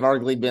 they've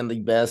arguably been the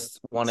best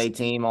 1A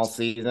team all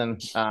season.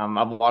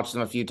 I've watched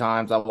them a few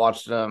times. I've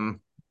watched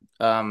them.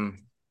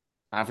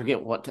 I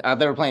forget what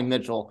they were playing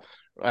Mitchell.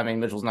 I mean,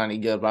 Mitchell's not any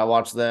good, but I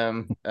watched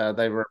them.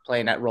 They were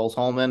playing at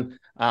Rolls-Holman.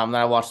 Then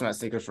I watched them at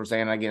Stickers for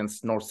Santa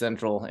against North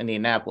Central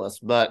Indianapolis.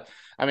 But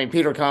I mean,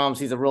 Peter Combs,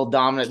 he's a real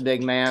dominant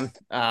big man.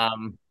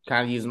 Kind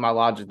of using my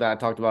logic that I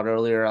talked about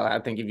earlier. I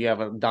think if you have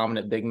a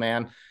dominant big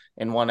man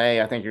in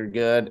 1A, I think you're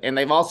good. And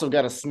they've also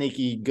got a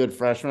sneaky good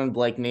freshman,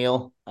 Blake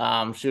Neal,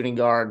 shooting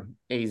guard.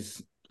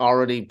 He's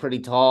already pretty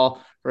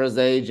tall for his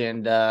age,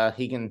 and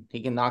he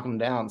can knock him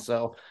down.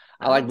 So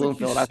I like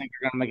Bloomfield. I think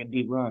they're going to make a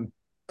deep run.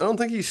 I don't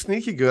think he's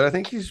sneaky good. I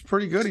think he's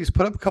pretty good. He's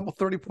put up a couple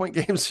 30-point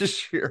games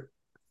this year.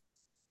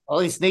 Oh,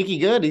 he's sneaky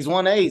good. He's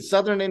 1A.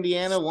 Southern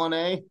Indiana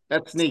 1A.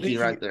 That's sneaky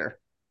right there.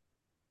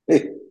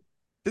 Didn't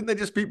they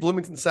just beat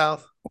Bloomington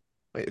South?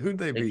 Wait, who'd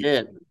they beat?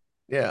 Did.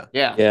 Yeah.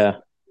 Yeah.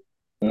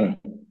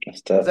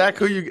 That's tough. Zach,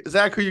 who you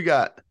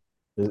got?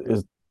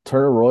 Is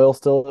Turner Royal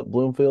still at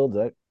Bloomfield?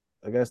 That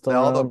guy's still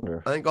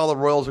around? I think all the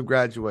Royals have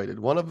graduated.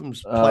 One of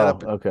them's playing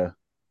up. Okay.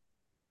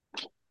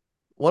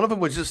 One of them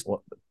was just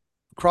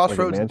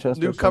Crossroads like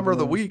newcomer of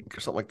the week or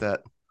something like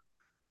that,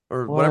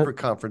 or whatever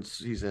conference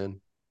he's in.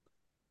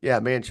 Yeah,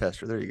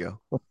 Manchester. There you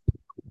go.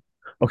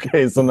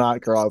 Okay, so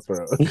not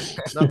Crossroads.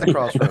 Not the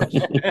Crossroads.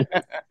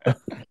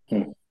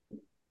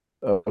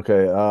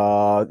 Okay.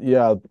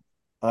 Yeah.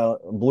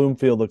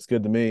 Bloomfield looks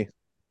good to me.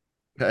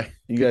 Okay.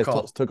 You guys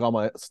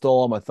stole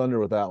all my thunder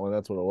with that one.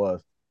 That's what it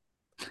was.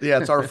 Yeah,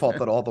 it's our fault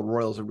that all the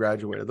Royals have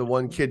graduated. The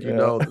one kid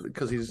know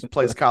because he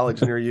plays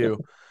college near you,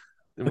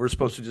 and we're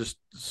supposed to just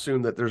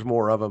assume that there's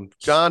more of them.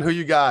 John, who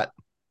you got?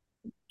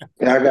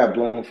 Yeah, I got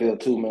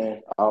Bloomfield too, man.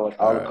 All the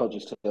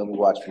coaches tell me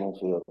watch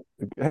Bloomfield.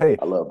 Hey,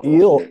 I love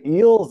Bloomfield.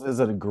 Eels is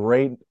a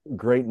great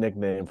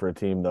nickname for a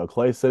team, though.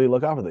 Clay City,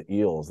 look out for the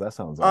Eels. That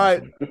sounds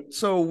awesome. All right,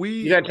 so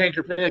you got to change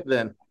your pick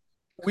then.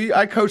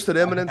 I coached at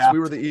Eminence. We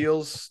were the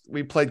Eels.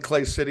 We played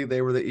Clay City.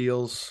 They were the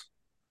Eels.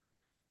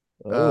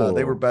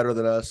 They were better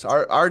than us.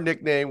 Our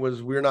nickname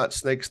was "We're not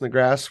snakes in the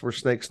grass. We're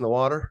snakes in the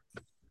water."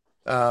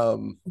 I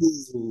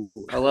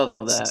love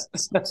that.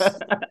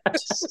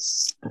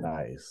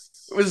 Nice.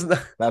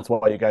 That's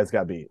why you guys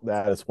got beat.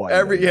 That is why.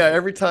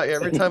 Every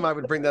time I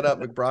would bring that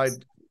up,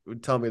 McBride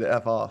would tell me to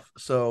F off.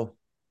 So,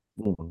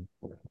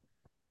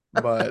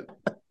 but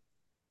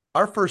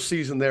our first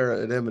season there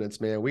at Eminence,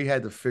 man, we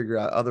had to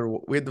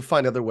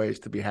find other ways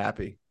to be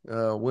happy.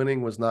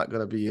 Winning was not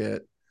going to be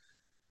it.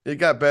 It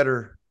got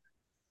better.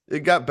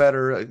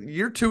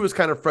 Year 2 was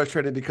kind of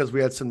frustrating because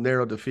we had some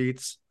narrow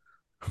defeats.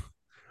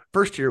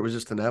 First year, it was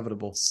just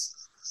inevitable.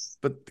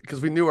 But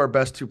because we knew our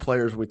best 2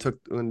 players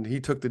when he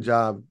took the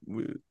job,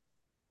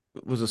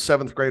 was a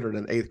 7th grader and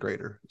an 8th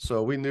grader.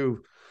 So we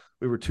knew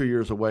we were 2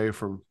 years away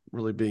from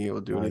really being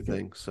able to do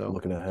anything. So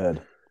looking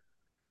ahead.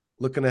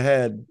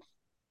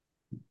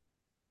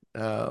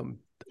 All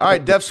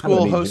right, Deaf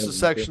School hosts a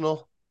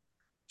sectional.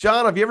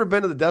 John, have you ever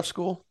been to the Deaf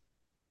School?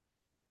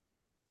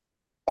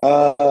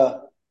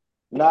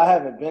 No, I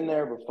haven't been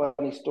there, but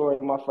funny story,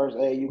 my first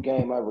AAU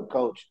game I ever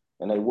coached,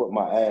 and they whooped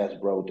my ass,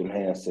 bro, with them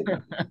hand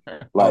signals.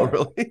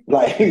 Really?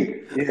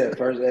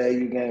 First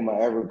AAU game I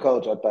ever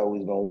coached, I thought we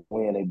was going to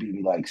win. They beat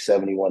me like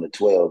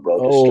 71-12,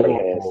 bro. Just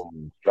straight hands,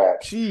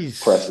 straps,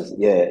 jeez. presses.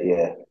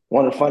 Yeah.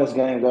 One of the funnest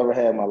games I ever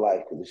had in my life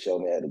because it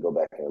showed me I had to go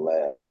back in the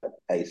lab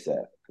ASAP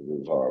because it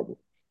was horrible.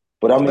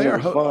 But I mean,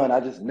 it was fun. I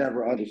just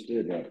never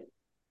understood them.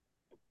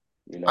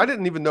 I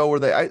didn't even know where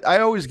they. I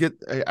always get.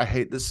 I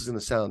hate this. Is going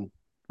to sound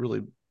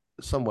really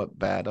somewhat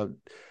bad.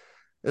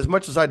 As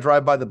much as I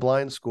drive by the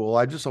blind school,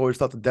 I just always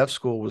thought the deaf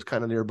school was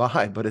kind of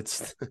nearby, but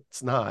it's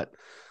not.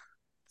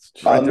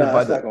 It's right there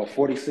by like on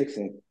 46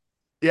 and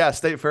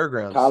State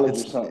Fairgrounds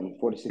College or something.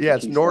 46. Yeah,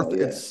 it's north.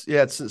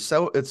 Yeah. It's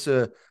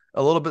a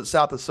little bit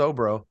south of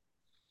Sobro,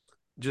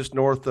 just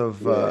north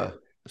of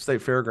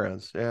State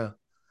Fairgrounds. Yeah,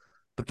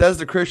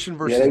 Bethesda Christian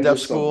versus Deaf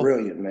School. So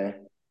brilliant,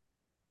 man.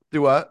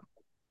 Do what?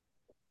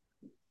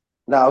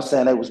 No, I was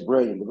saying they was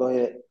brilliant, but go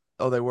ahead.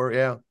 Oh, they were,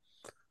 yeah.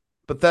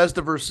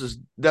 Bethesda versus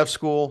Deaf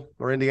School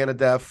or Indiana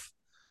Deaf.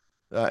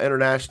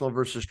 International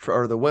versus,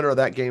 or the winner of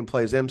that game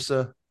plays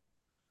IMSA,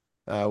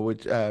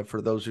 which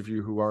for those of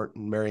you who aren't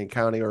in Marion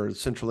County or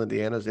Central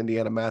Indiana is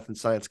Indiana Math and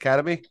Science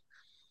Academy.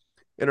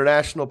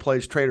 International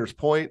plays Traders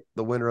Point.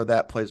 The winner of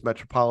that plays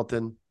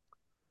Metropolitan.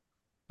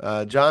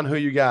 John, who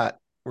you got?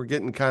 We're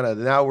getting kind of,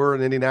 now we're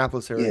in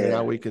Indianapolis area.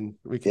 Now we can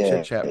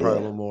chit chat probably a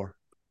little more.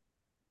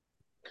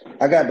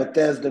 I got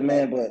Bethesda,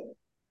 man, but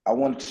I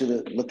want you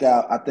to look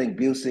out. I think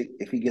Busick,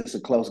 if he gets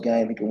a close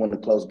game, he can win a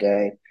close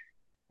game.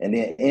 And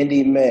then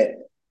Indy Met,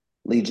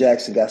 Lee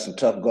Jackson got some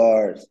tough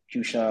guards.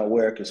 Q-Sean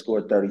Ware can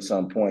score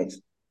 30-some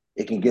points.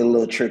 It can get a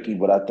little tricky,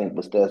 but I think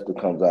Bethesda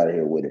comes out of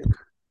here with it.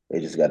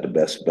 They just got the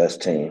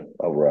best team,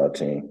 overall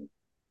team.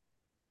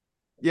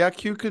 Yeah,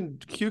 Q can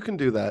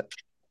do that.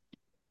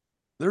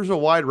 There's a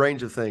wide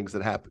range of things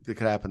that could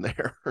happen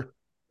there.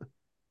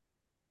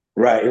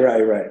 Right.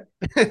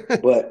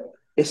 But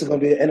it's going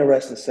to be an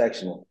interesting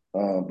sectional.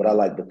 But I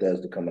like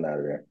Bethesda coming out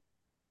of there.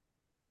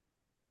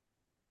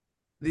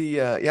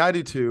 I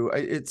do too.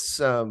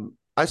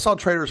 I saw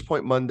Traders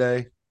Point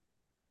Monday.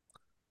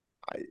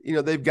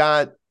 They've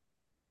got.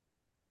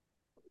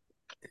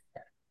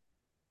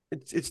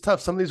 It's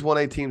tough. Some of these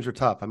 1A teams are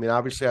tough. I mean,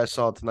 obviously, I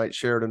saw tonight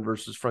Sheridan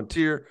versus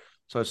Frontier,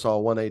 so I saw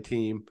a 1A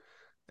team,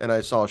 and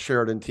I saw a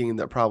Sheridan team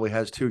that probably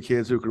has 2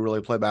 kids who can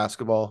really play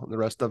basketball, and the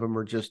rest of them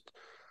are just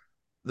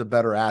the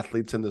better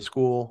athletes in the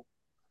school.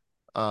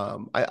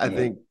 I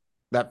think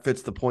that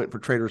fits the point for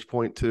Traders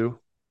Point too.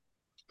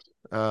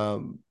 I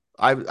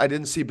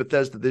didn't see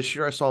Bethesda this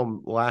year. I saw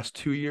them the last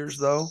 2 years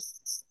though.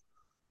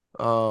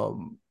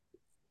 And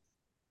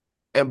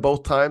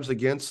both times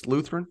against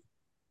Lutheran.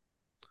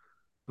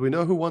 Do we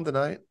know who won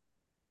tonight?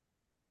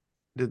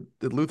 Did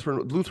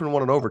Lutheran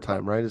won in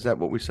overtime, right? Is that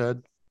what we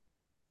said?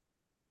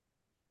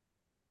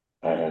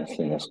 I haven't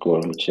seen that score.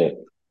 Let me check.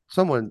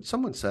 Someone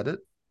said it.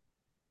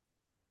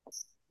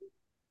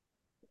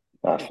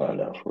 I'll find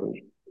out for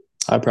you.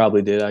 I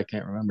probably did. I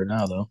can't remember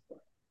now though.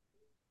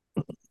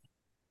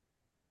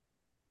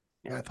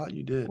 Yeah, I thought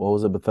you did. What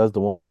was it? Bethesda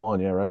won,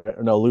 yeah, right?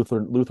 No,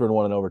 Lutheran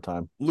won in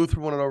overtime.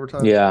 Lutheran won in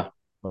overtime? Yeah.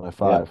 By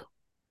 5.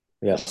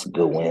 Yeah. That's a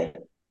good win.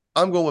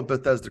 I'm going with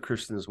Bethesda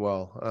Christian as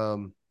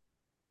well.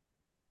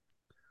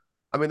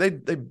 I mean,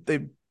 they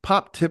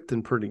popped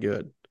Tipton pretty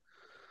good.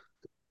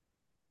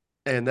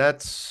 And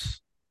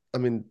that's, I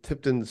mean,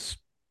 Tipton's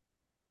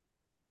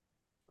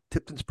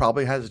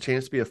probably has a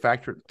chance to be a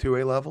factor at the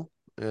 2A level.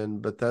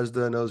 And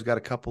Bethesda, I know, has got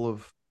a couple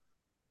of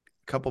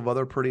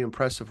other pretty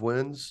impressive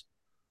wins.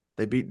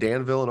 They beat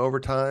Danville in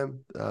overtime.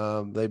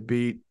 They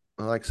beat,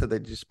 like I said, they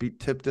just beat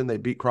Tipton. They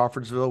beat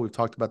Crawfordsville. We've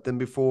talked about them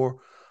before.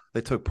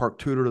 They took Park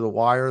Tudor to the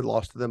wire,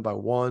 lost to them by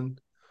 1.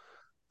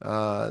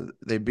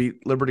 They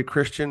beat Liberty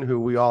Christian, who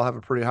we all have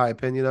a pretty high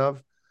opinion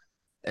of,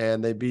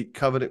 and they beat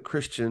Covenant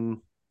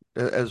Christian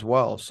as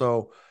well.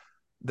 So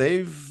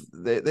they've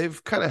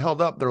kind of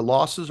held up. Their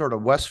losses are to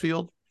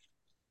Westfield,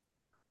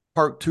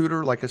 Park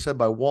Tudor, like I said,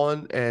 by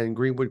 1, and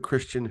Greenwood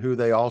Christian, who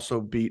they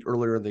also beat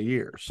earlier in the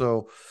year.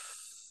 So,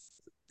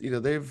 you know,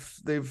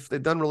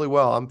 they've done really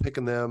well. I'm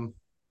picking them.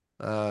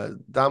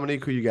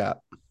 Dominique, who you got?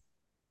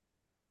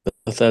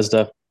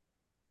 Bethesda.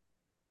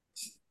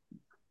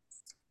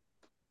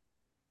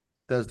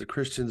 Bethesda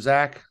Christian.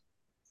 Zach?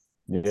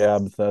 Yeah,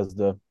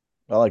 Bethesda.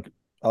 I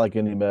like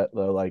Indy Met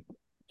though, like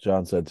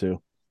John said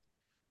too.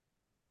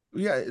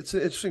 Yeah, it's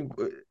interesting.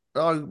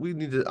 I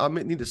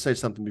need to say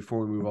something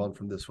before we move on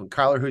from this one.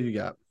 Kyler, who you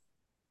got?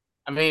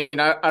 I mean,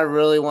 I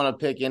really want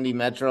to pick Indy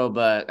Metro,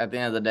 but at the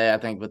end of the day, I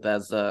think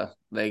Bethesda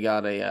they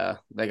got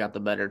the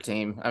better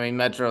team. I mean,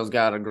 Metro's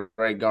got a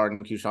great guard in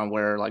Keyshawn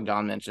Ware, like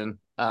John mentioned.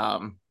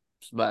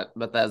 But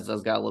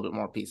Bethesda's got a little bit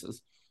more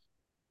pieces.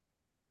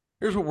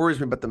 Here's what worries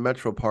me about the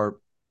Metro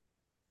part,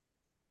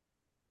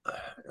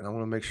 and I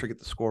want to make sure I get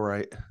the score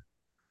right.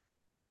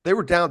 They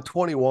were down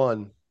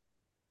 21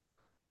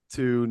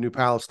 to New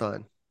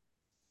Palestine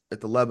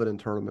at the Lebanon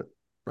tournament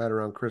right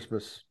around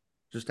Christmas,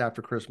 just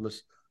after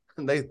Christmas,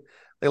 and they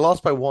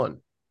lost by 1.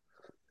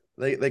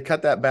 They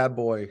cut that bad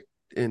boy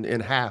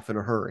in half in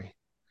a hurry,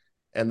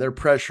 and their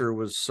pressure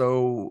was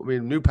so. I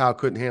mean, New Pal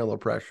couldn't handle the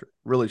pressure,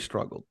 really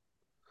struggled,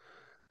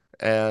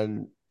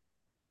 and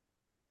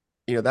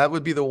you know that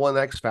would be the one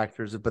X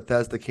factor is if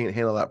Bethesda can't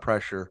handle that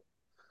pressure,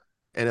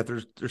 and if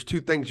there's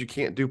 2 things you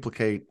can't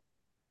duplicate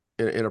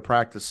in a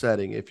practice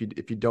setting if you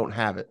don't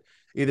have it,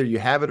 either you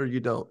have it or you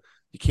don't.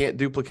 You can't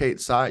duplicate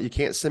size. You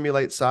can't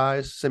simulate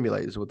size.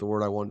 Simulate is what the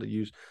word I wanted to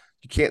use.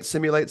 You can't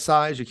simulate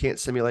size. You can't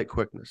simulate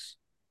quickness.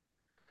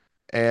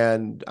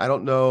 And I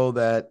don't know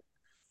that.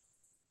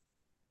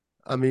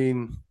 I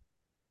mean,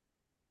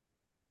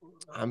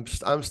 I'm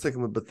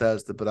sticking with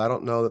Bethesda, but I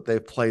don't know that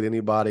they've played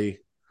anybody.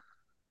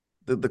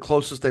 The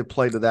closest they've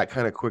played to that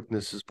kind of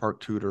quickness is Park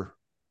Tudor,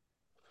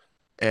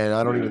 and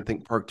I don't even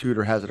think Park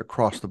Tudor has it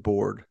across the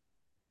board,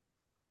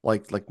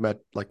 like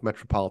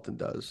Metropolitan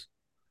does.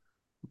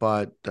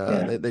 But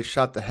they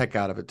shot the heck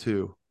out of it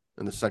too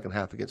in the second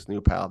half against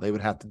New Pal. They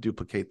would have to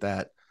duplicate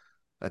that,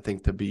 I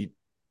think, to beat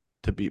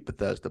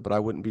Bethesda. But I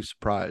wouldn't be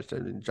surprised. I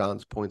mean,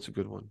 John's point's a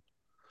good one.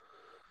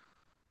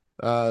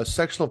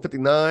 Sectional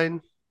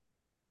 59.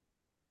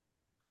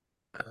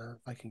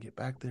 If I can get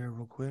back there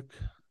real quick.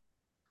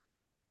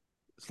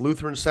 It's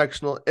Lutheran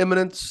sectional.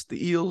 Eminence,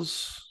 the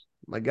Eels,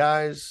 my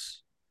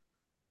guys.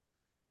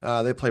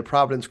 They play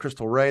Providence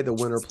Crystal Ray. The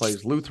winner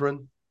plays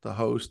Lutheran, the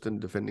host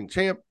and defending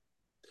champ.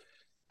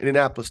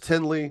 Indianapolis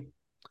Tinley,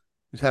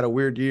 who's had a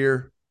weird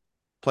year,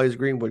 plays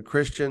Greenwood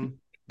Christian.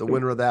 The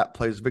winner of that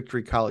plays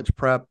Victory College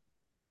Prep.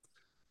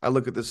 I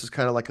look at this as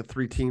kind of like a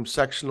 3-team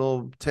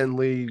sectional: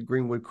 Tinley,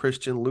 Greenwood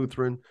Christian,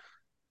 Lutheran.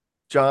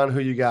 John, who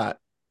you got?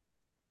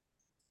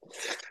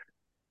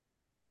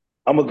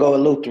 I'm gonna go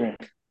with Lutheran.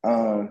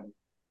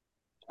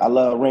 I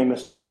love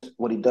Remus,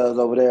 what he does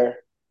over there.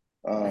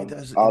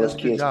 All his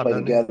kids play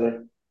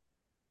together.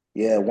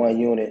 Yeah, one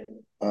unit.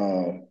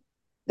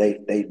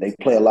 They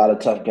play a lot of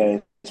tough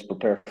games to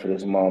prepare for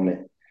this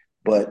moment.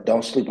 But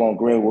don't sleep on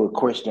Greenwood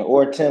Christian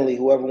or Tinley.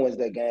 Whoever wins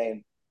that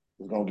game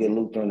is going to get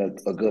Lutheran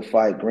a good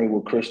fight.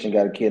 Greenwood Christian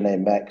got a kid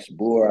named Max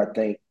Boer, I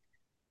think,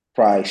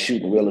 probably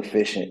shooting real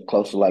efficient,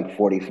 close to like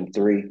 40 from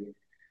 3.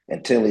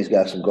 And Tinley's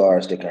got some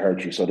guards that can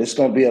hurt you. So this is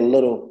going to be a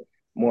little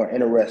more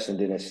interesting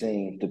than it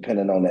seemed,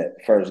 depending on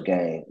that first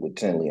game with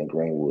Tinley and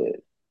Greenwood.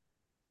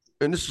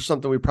 And this is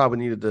something we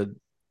probably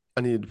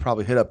I needed to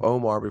probably hit up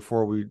Omar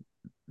before we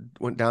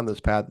went down this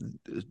path.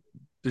 Is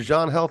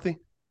Deshaun healthy?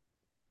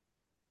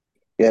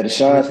 Yeah,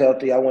 Deshaun's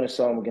healthy. I went and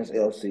saw him against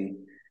LC.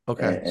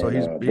 Okay, so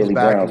he's Billy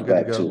back. Brown's He's good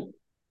back to go. too.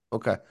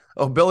 Okay.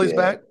 Oh, Billy's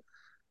back?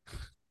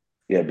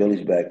 Yeah,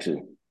 Billy's back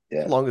too.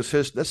 Yeah.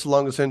 That's the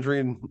longest injury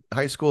in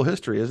high school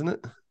history, isn't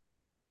it?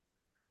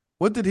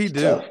 What did he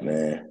do? Tough,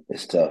 man.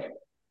 It's tough. I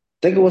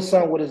think it was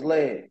something with his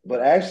leg,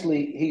 but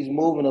actually he's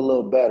moving a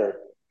little better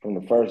from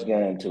the first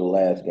game to the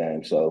last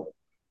game. So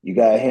You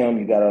got him.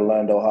 You got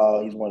Orlando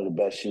Hall. He's one of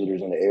the best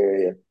shooters in the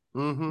area.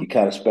 Mm-hmm. You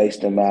kind of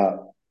spaced them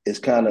out. It's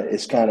kind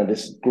of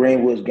this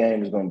Greenwood's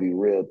game is going to be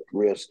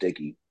real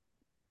sticky,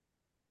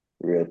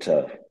 real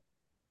tough.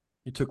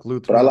 You took But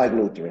Lutheran. I like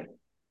Lutheran.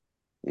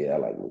 Yeah, I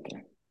like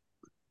Lutheran.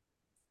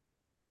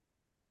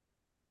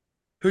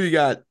 Who you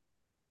got,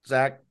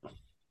 Zach?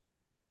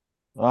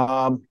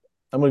 I'm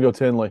gonna go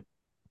Tinley.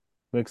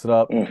 Mix it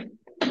up.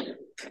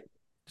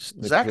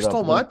 Zach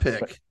stole my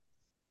pick.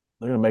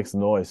 They're gonna make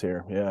some noise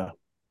here. Yeah.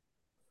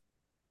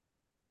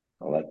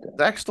 I like that.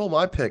 Zach stole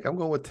my pick. I'm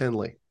going with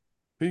Tinley.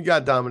 Who you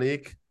got,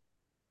 Dominique?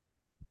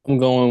 I'm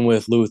going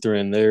with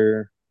Lutheran.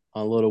 They're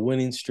on a little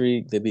winning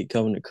streak. They beat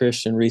Covenant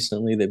Christian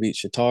recently. They beat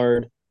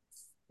Chittard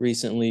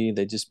recently.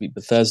 They just beat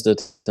Bethesda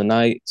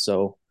tonight.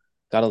 So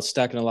got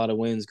stacking a lot of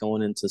wins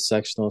going into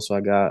sectional. So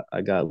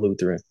I got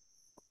Lutheran.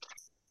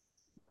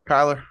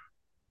 Kyler?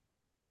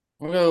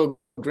 I'm going to go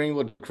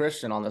Greenwood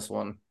Christian on this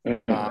one.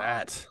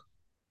 That.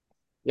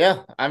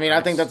 Yeah, I mean, Nice.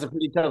 I think that's a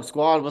pretty tough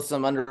squad with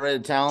some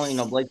underrated talent. You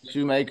know, Blake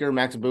Shoemaker,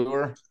 Max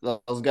Boer,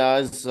 those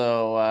guys.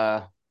 So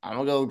I'm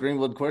gonna go with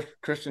Greenwood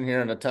Christian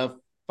here in a tough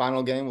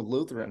final game with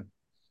Lutheran.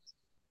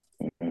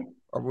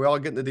 Are we all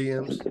getting the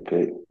DMs? That's a good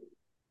pick.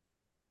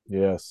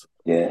 Yes.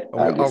 Yeah.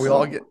 Are we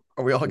all getting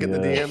the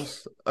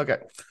DMs? Okay.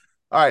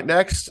 All right.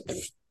 Next,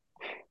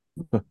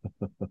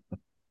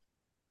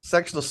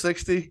 sectional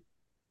 60.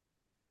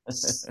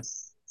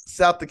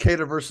 South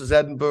Decatur versus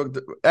Edinburgh.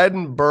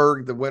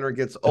 Edinburgh, the winner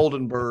gets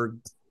Oldenburg.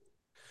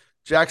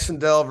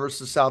 Jacksonville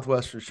versus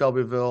Southwestern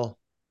Shelbyville.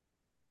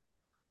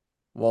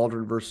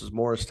 Waldron versus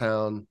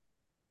Morristown.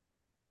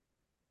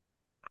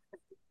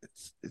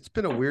 It's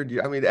been a weird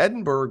year. I mean,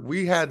 Edinburgh,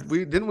 we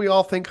didn't we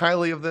all think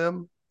highly of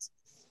them?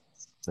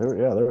 They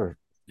were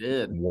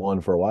Did.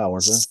 one for a while,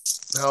 weren't they?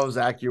 No,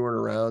 Zach, you weren't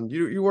around.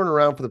 You weren't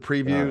around for the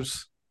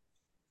previews.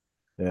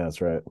 Yeah, that's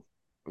right.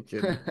 I'm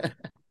kidding.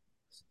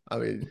 I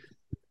mean,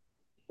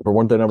 Or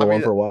weren't they number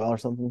one for a while or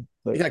something?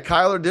 Yeah,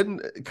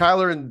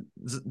 Kyler and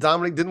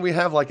Dominic, didn't we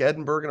have like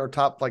Edinburgh in our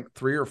top like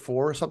 3 or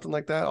 4 or something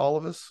like that? All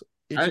of us?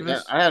 I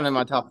had him in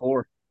my top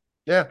 4.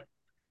 Yeah.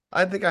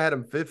 I think I had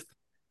him 5th.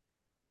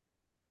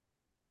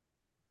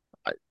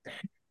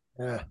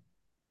 Yeah.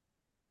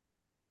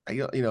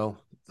 You know,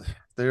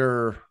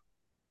 they're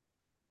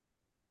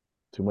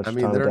too much. I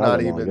mean, they're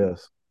not even. I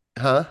guess.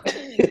 Huh?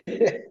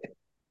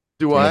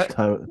 Do what?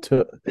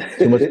 Too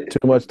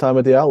much time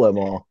at the outlet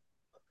mall.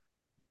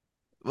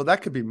 Well,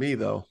 that could be me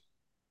though.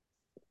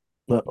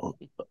 No.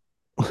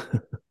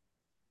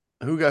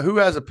 Who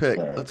has a pick?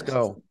 Let's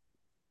go.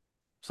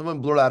 Someone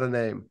blurt out a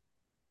name.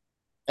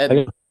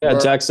 Yeah,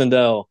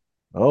 Jacksonville.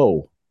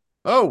 Oh,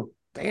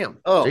 damn.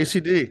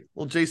 JCD.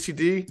 Well,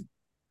 JCD.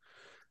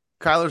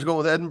 Kyler's going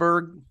with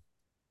Edinburgh.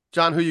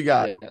 John, who you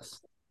got?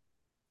 Yes.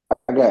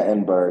 I got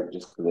Edinburgh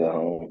just because they're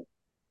home.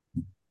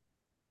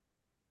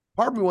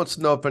 Part of me wants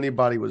to know if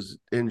anybody was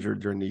injured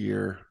during the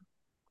year.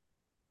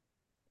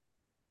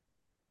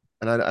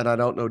 And I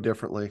don't know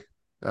differently.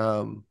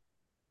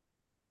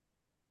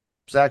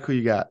 Zach, who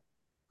you got?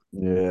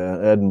 Yeah,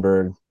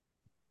 Edinburgh.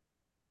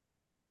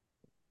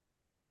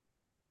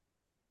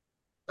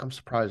 I'm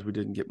surprised we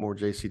didn't get more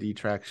JCD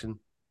traction.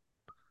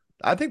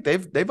 I think they've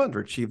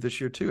underachieved this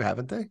year too,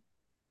 haven't they?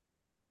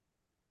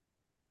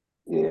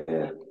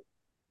 Yeah.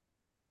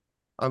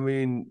 I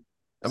mean,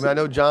 I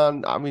know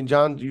John. In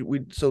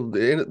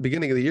the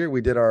beginning of the year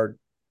we did our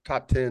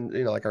top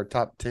 10, like our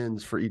top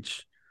 10s for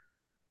each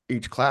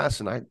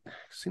class, and I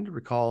seem to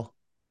recall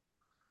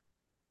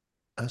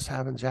us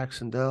having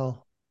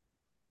Jacksonville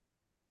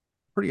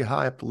pretty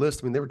high up the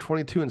list. I mean, they were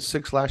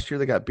 22-6 last year.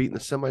 They got beat in the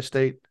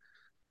semi-state.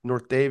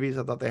 North Davies,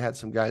 I thought they had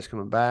some guys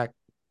coming back.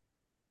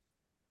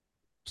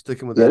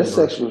 Sticking with that. This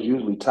section was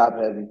usually top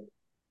heavy.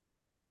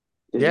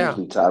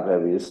 Usually top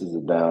heavy. This is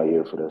a down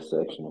year for that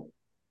section.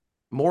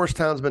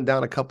 Morristown's been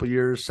down a couple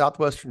years.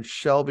 Southwestern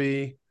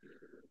Shelby,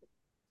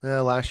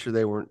 last year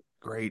they weren't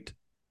great.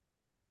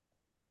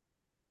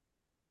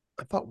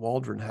 I thought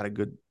Waldron had a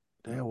good.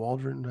 Yeah,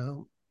 Waldron.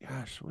 No,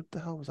 gosh, what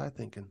the hell was I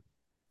thinking?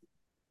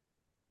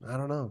 I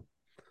don't know,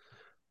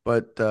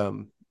 but I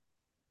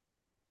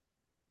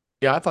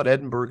thought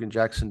Edinburgh and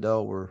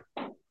Jacksonville were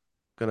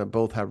gonna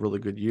both have really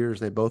good years.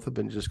 They both have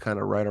been just kind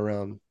of right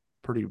around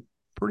pretty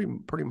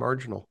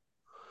marginal.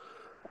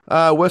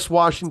 West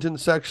Washington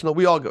sectional.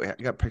 We all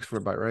got picks for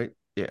everybody, right?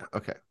 Yeah.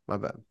 Okay. My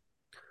bad.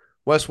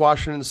 West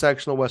Washington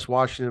sectional. West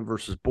Washington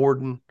versus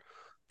Borden.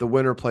 The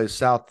winner plays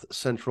South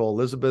Central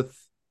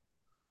Elizabeth.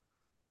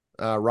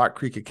 Rock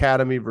Creek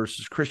Academy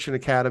versus Christian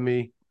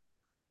Academy.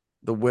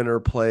 The winner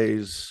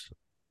plays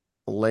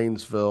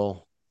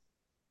Lanesville.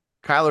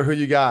 Kyler, who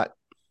you got?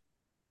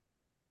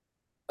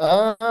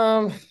 I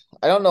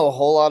don't know a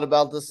whole lot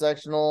about this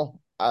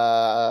sectional.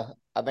 I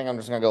think I'm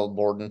just gonna go with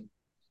Borden.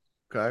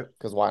 Okay.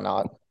 Because why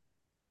not?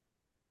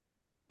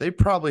 They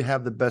probably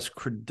have the best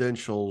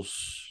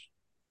credentials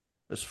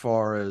as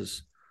far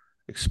as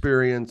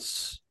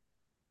experience.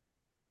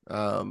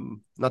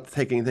 Not to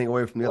take anything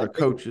away from the other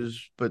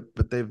coaches, but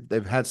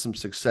they've had some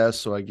success.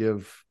 So I'm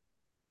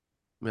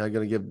going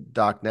to give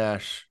Doc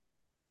Nash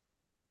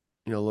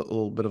a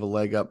little bit of a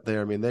leg up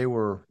there. I mean, they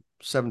were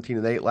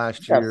 17-8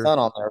 last Got year. Son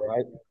on there,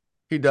 right?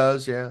 He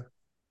does, yeah.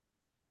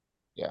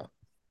 Yeah.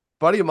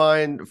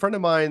 A friend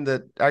of mine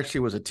that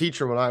actually was a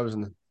teacher when I was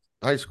in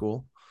high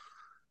school,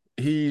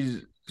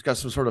 he's got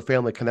some sort of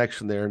family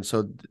connection there. And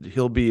so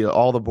he'll be at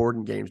all the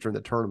Borden games during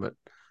the tournament.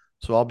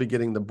 So I'll be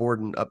getting the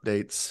Borden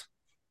updates,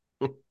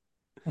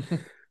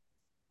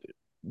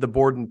 the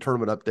Borden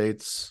tournament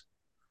updates.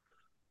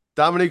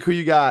 Dominique, who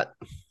you got?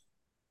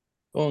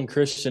 Going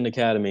Christian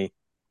Academy.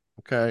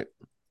 Okay.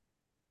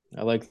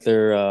 I like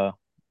their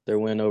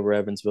win over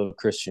Evansville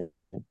Christian.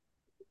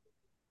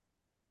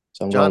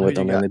 So I'm going with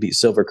them, man. They beat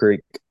Silver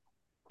Creek.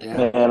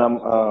 Yeah. And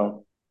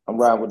I'm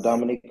riding with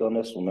Dominique on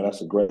this one, man.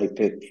 That's a great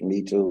pick for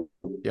me too.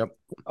 Yep.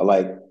 I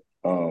like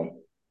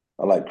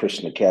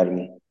Christian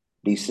Academy,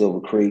 beat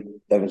Silver Creek,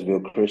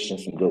 Evansville Christian,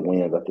 some good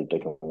wins. I think they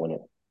can win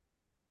it.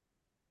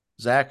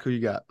 Zach, who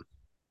you got?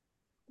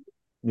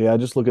 Yeah,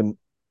 just looking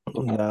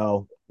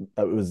now,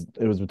 it was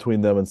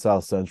between them and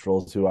South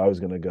Central, who I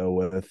was going to go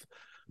with.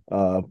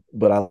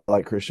 But I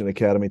like Christian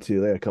Academy too.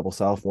 They had a couple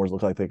sophomores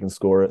look like they can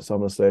score it, so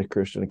I'm going to say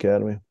Christian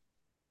Academy.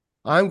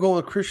 I'm going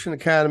with Christian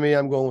Academy.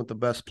 I'm going with the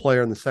best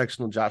player in the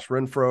sectional, Josh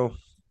Renfro.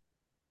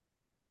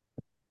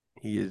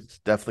 He is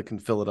definitely can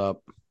fill it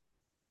up.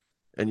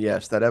 And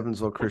yes, that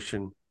Evansville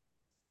Christian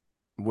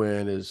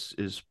win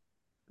is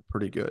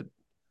pretty good.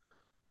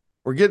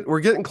 We're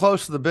getting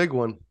close to the big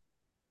one.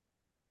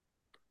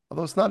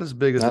 Although it's not as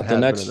big as it has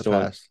been in the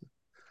past.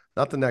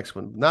 Not the next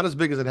one. Not as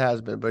big as it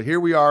has been. But here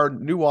we are,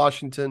 New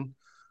Washington,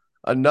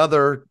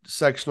 another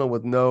sectional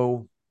with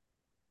no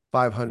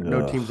 500,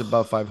 no teams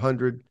above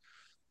 500.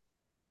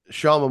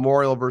 Shaw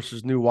Memorial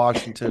versus New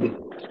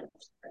Washington.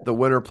 The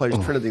winner plays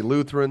Trinity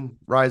Lutheran.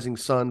 Rising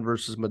Sun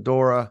versus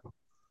Medora.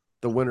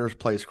 The winners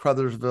plays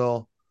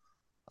Crothersville.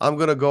 I'm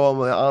going to go in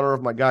the honor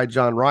of my guy,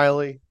 John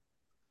Riley,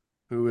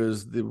 who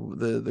is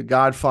the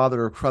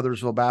godfather of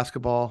Crothersville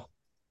basketball.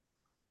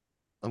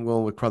 I'm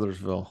going with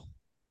Crothersville.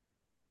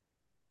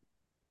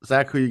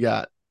 Zach, who you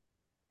got?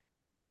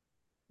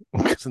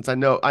 Since I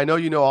know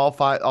you know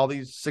all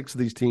these 6 of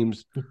these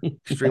teams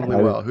extremely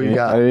well. Who you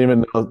got? I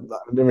didn't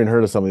even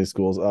heard of some of these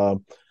schools.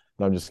 No,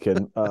 I'm just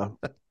kidding.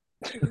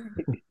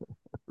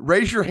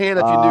 Raise your hand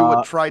if you knew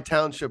what Tri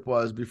Township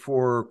was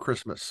before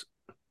Christmas.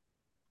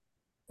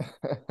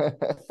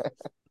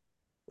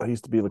 I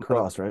used to be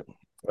lacrosse, right?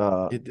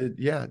 It did,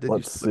 yeah. It did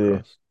let's see.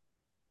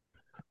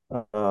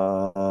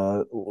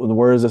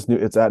 Where is this new?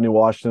 It's at New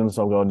Washington,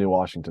 so I'm going New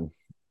Washington.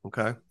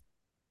 Okay,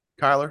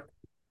 Kyler.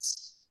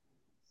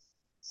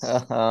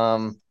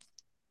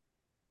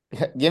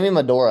 Give me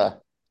Medora.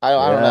 I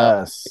don't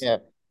know. Yeah,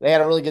 they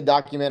had a really good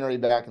documentary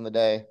back in the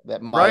day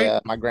that my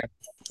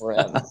grandparents were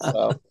in.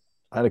 So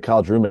I had a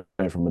college roommate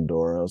from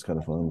Medora. It was kind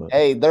of fun. But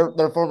hey,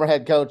 their former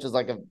head coach is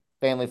like a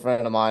family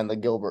friend of mine, the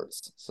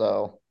Gilberts.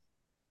 So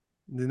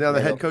now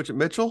the head coach at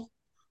Mitchell.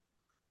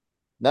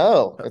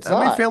 No, it's How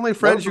not. many family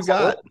friends you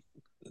got?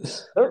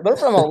 They're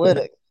from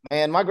Olytic,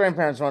 man. My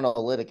grandparents run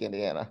Olytic,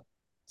 Indiana,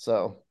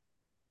 so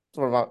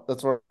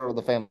that's where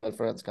the family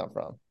friends come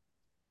from.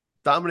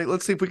 Dominic,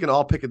 let's see if we can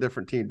all pick a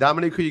different team.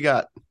 Dominic, who you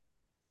got?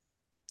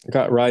 I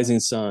got Rising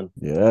Sun.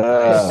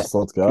 Yes,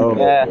 let's go.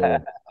 Yeah.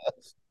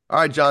 All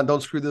right, John,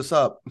 don't screw this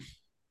up.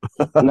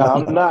 No,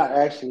 I'm not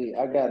actually.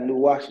 I got New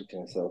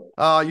Washington, so.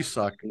 Oh, you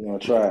suck. We're gonna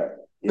try it.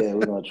 Yeah,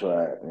 we're gonna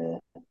try it, man.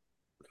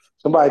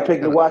 Somebody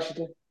pick New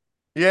Washington?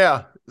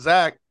 Yeah,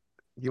 Zach,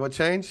 you want to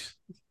change?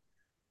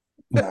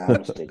 Nah, I'm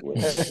gonna stick with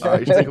it. All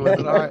right, you're sticking with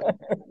it. All right.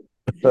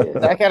 Yeah.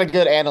 Zach had a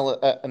good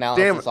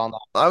analysis on that.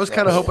 I was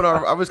kind of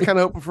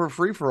hoping for a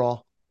free for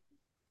all.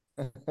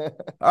 All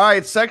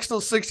right,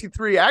 sectional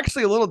 63.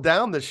 Actually, a little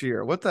down this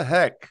year. What the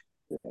heck,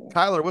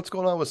 Kyler? What's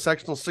going on with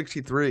sectional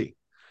 63?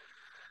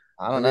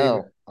 I don't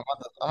know.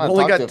 I've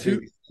only got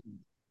 2.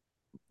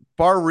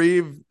 Bar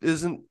Reeve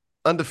isn't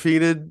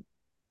undefeated.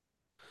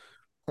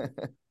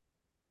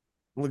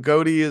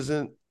 Lagodi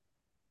isn't.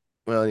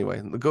 Well, anyway,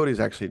 Lagodi's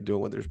actually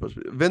doing what they're supposed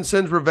to do.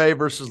 Vincennes Reveille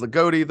versus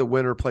Lagodi. The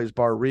winner plays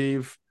Bar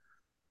Reeve.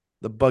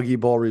 The Buggy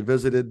Bowl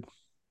revisited.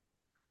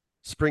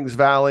 Springs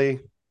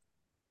Valley.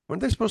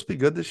 Weren't they supposed to be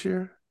good this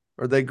year?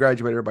 Or they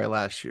graduated everybody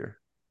last year?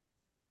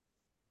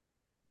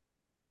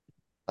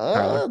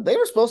 They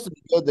were supposed to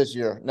be good this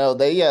year. No,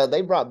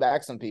 they brought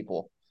back some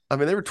people. I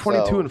mean, they were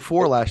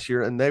 22-4 last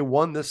year, and they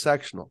won this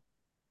sectional.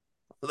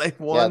 They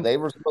won. Yeah, they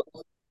were.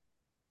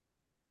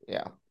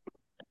 Yeah,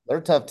 they're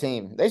a tough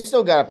team. They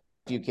still got a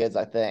few kids,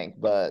 I think,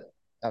 but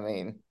I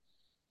mean,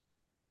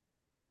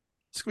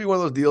 it's gonna be one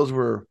of those deals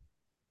where.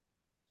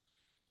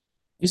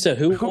 You said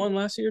who won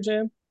last year,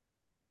 Jam?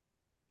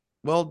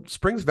 Well,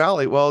 Springs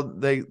Valley. Well,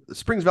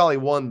 Springs Valley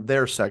won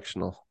their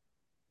sectional.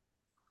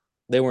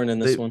 They weren't in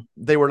this one.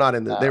 They were not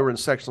in the. They were in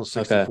sectional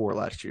 64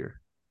 last year.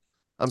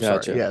 I'm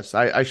sorry. Yes,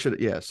 I should.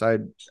 Yes,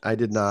 I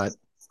did not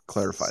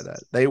clarify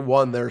that. They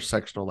won their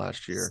sectional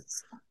last year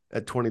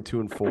at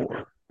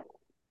 22-4.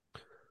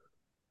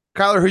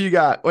 Kyler, who you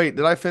got? Wait,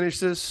 did I finish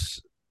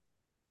this?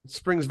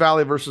 Springs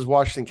Valley versus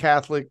Washington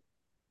Catholic.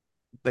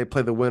 They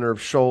play the winner of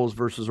Shoals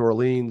versus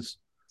Orleans.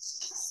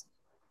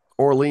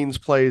 Orleans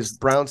plays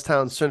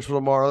Brownstown Central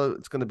tomorrow.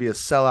 It's going to be a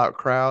sellout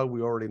crowd.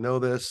 We already know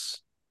this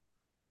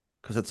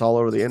because it's all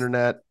over the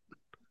internet.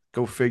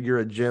 Go figure,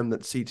 a gym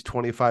that seats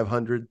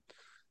 2,500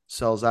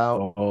 sells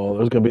out. Oh,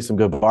 there's going to be some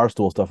good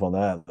barstool stuff on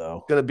that, though.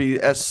 It's going to be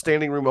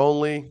standing room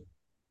only.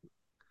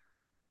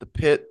 The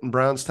Pit in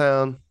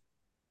Brownstown.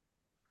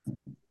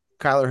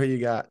 Kyler, who you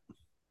got?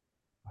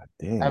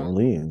 Dang,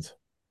 Orleans.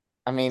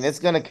 I mean, it's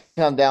going to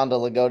come down to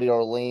Lagodi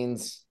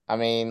Orleans. I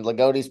mean,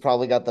 Lagodi's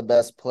probably got the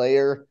best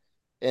player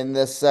in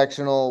this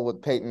sectional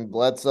with Peyton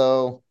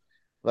Bledsoe.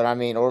 But, I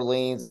mean,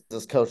 Orleans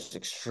is coached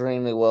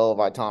extremely well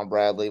by Tom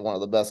Bradley, one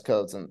of the best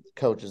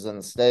coaches in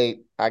the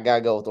state. I got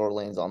to go with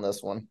Orleans on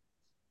this one.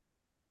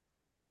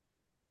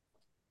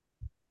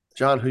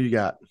 John, who you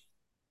got?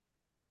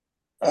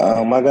 I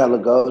got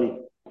Lagodi.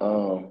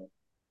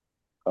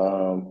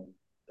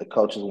 The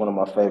coach is one of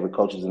my favorite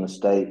coaches in the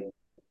state.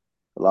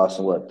 Lost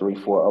in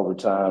 3-4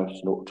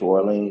 overtimes to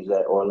Orleans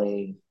at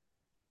Orleans.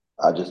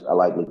 I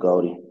like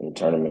Lagodi in the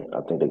tournament.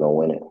 I think they're gonna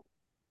win it.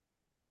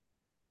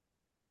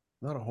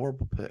 Not a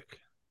horrible pick.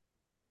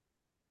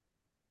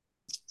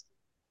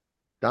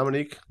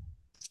 Dominique?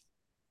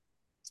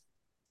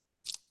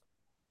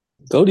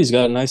 Cody's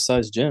got a nice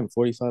sized gym,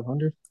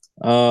 4,500.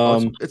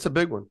 It's a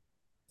big one.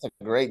 It's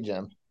a great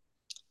gym.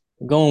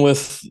 Going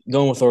with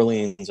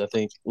Orleans. I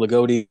think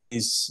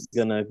Lagodi's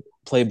gonna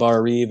play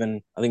Bar Reeve,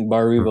 and I think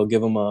Bar Reeve will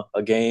give him a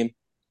game.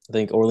 I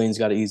think Orleans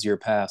got an easier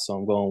pass, so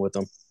I'm going with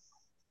them.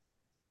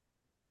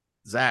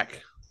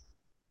 Zach.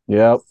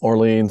 Yep,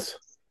 Orleans.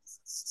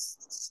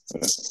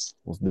 Let's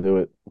do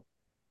it.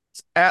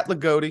 It's at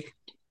Lagodi.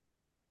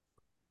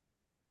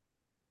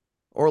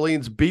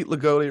 Orleans beat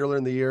Lagodi earlier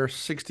in the year,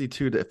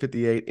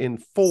 62-58 in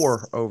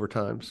 4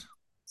 overtimes.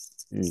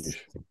 Yeesh.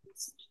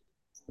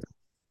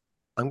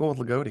 I'm going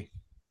with Lagodi.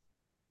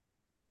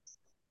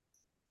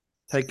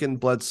 Taking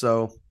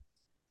Bledsoe.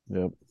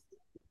 Yep.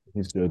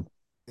 He's good.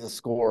 He's a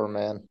scorer,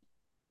 man.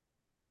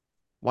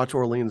 Watch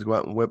Orleans go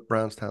out and whip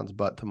Brownstown's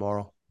butt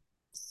tomorrow.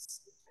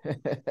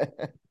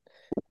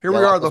 Here Yeah,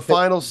 we are, the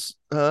finals.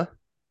 Huh?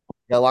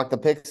 Got to lock the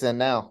picks in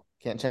now.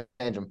 Can't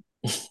change them.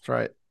 That's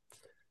right.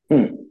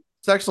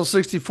 Sectional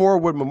 64,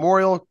 Wood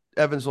Memorial.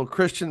 Evansville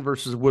Christian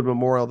versus Wood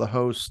Memorial, the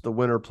host. The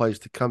winner plays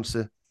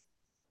Tecumseh.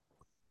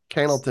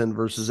 Cannleton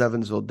versus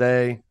Evansville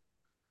Day.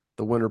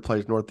 The winner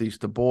plays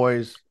Northeast Du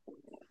Bois.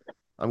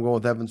 I'm going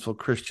with Evansville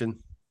Christian.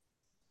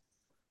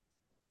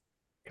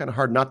 Kind of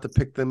hard not to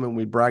pick them, and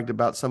we bragged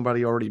about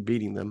somebody already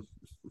beating them.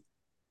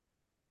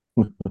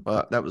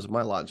 That was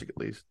my logic, at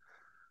least.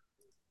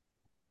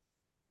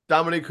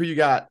 Dominic, who you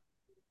got?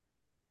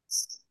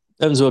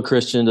 Evansville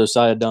Christian,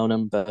 Josiah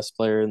Donham, best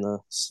player in the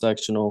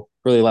sectional.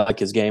 Really like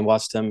his game.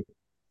 Watched him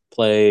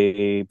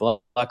play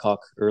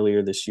Blackhawk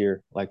earlier this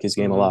year. Like his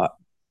game a lot.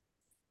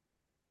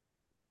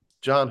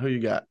 John, who you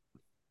got?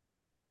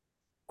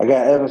 I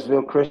got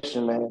Evansville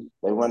Christian, man.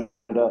 They run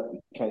it up.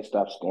 You can't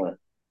stop scoring.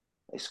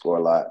 They score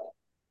a lot.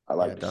 I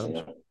like to see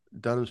them.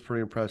 Dunham's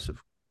pretty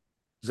impressive.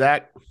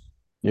 Zach?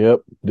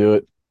 Yep, do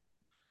it.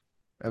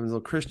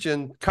 Evansville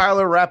Christian.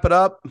 Kyler, wrap it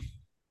up.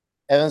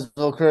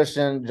 Evansville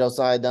Christian,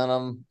 Josiah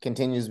Dunham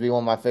continues to be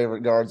one of my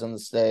favorite guards in the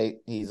state.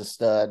 He's a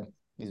stud.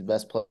 He's the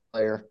best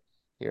player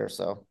here,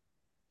 so.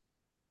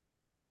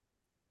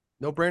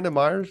 No Brandon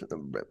Myers?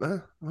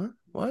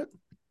 What?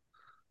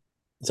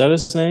 Is that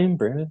his name,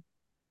 Brandon?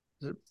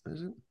 Is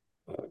it?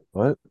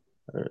 What?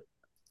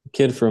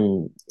 Kid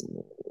from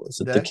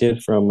the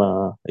kid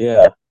from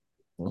yeah.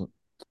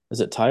 Is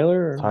it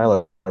Tyler?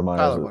 Tyler Myers.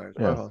 Tyler Myers.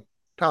 Yeah.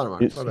 Tyler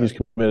Myers. He's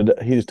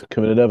committed. He's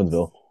committed to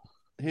Evansville.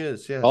 He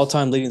is, yes.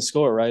 All-time leading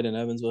scorer, right, in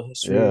Evansville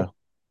history. Yeah.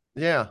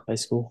 Yeah. High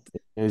school.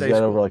 He's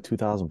got over like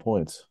 2,000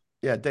 points.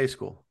 Yeah, day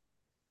school.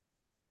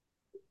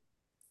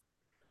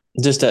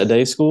 Just at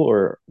day school,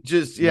 or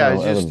just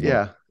Evansville.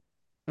 Yeah.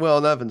 Well,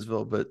 in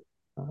Evansville, but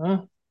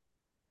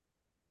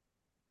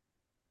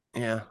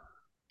yeah.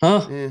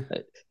 Huh? Yeah.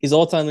 He's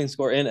all-time leading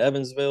scorer in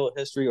Evansville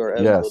history or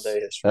Evansville Day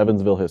history?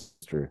 Evansville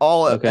history.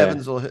 All of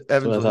Evansville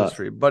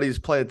history. But he's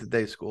played at the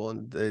day school,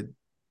 and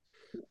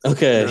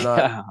okay.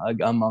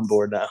 I'm on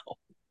board now.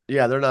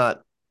 Yeah, they're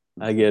not.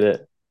 I get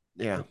it.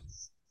 Yeah.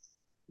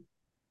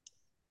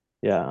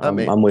 Yeah,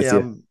 I'm with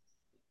you.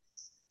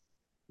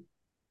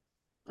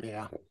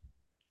 Yeah.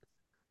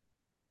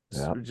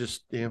 Yeah.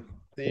 Just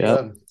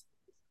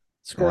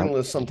scoring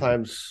list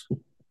sometimes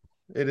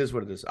it is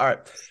what it is. All right.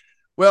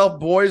 Well,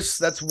 boys,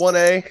 that's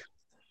 1A.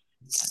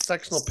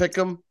 Sectional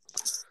pick'em.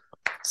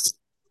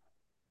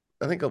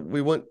 I think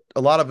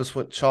a lot of us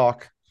went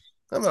chalk.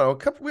 I don't know.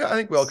 I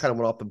think we all kind of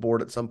went off the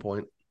board at some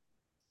point.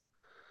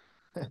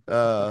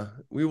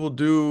 We will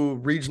do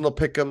regional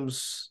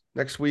pick'ems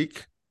next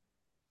week.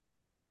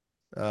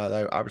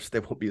 Obviously,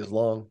 they won't be as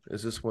long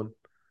as this one,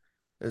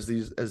 as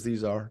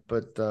these are.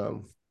 But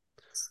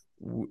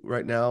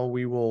right now,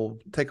 we will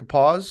take a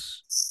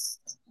pause.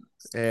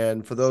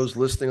 And for those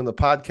listening on the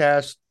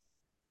podcast,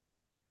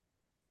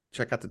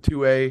 check out the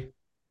 2A,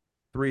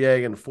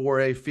 3A, and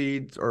 4A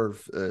feeds or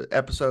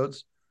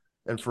episodes.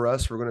 And for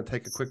us, we're going to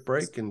take a quick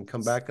break and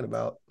come back in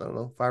about,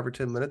 5 or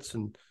 10 minutes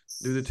and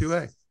do the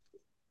 2A.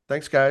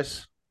 Thanks,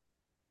 guys.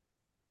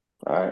 All right.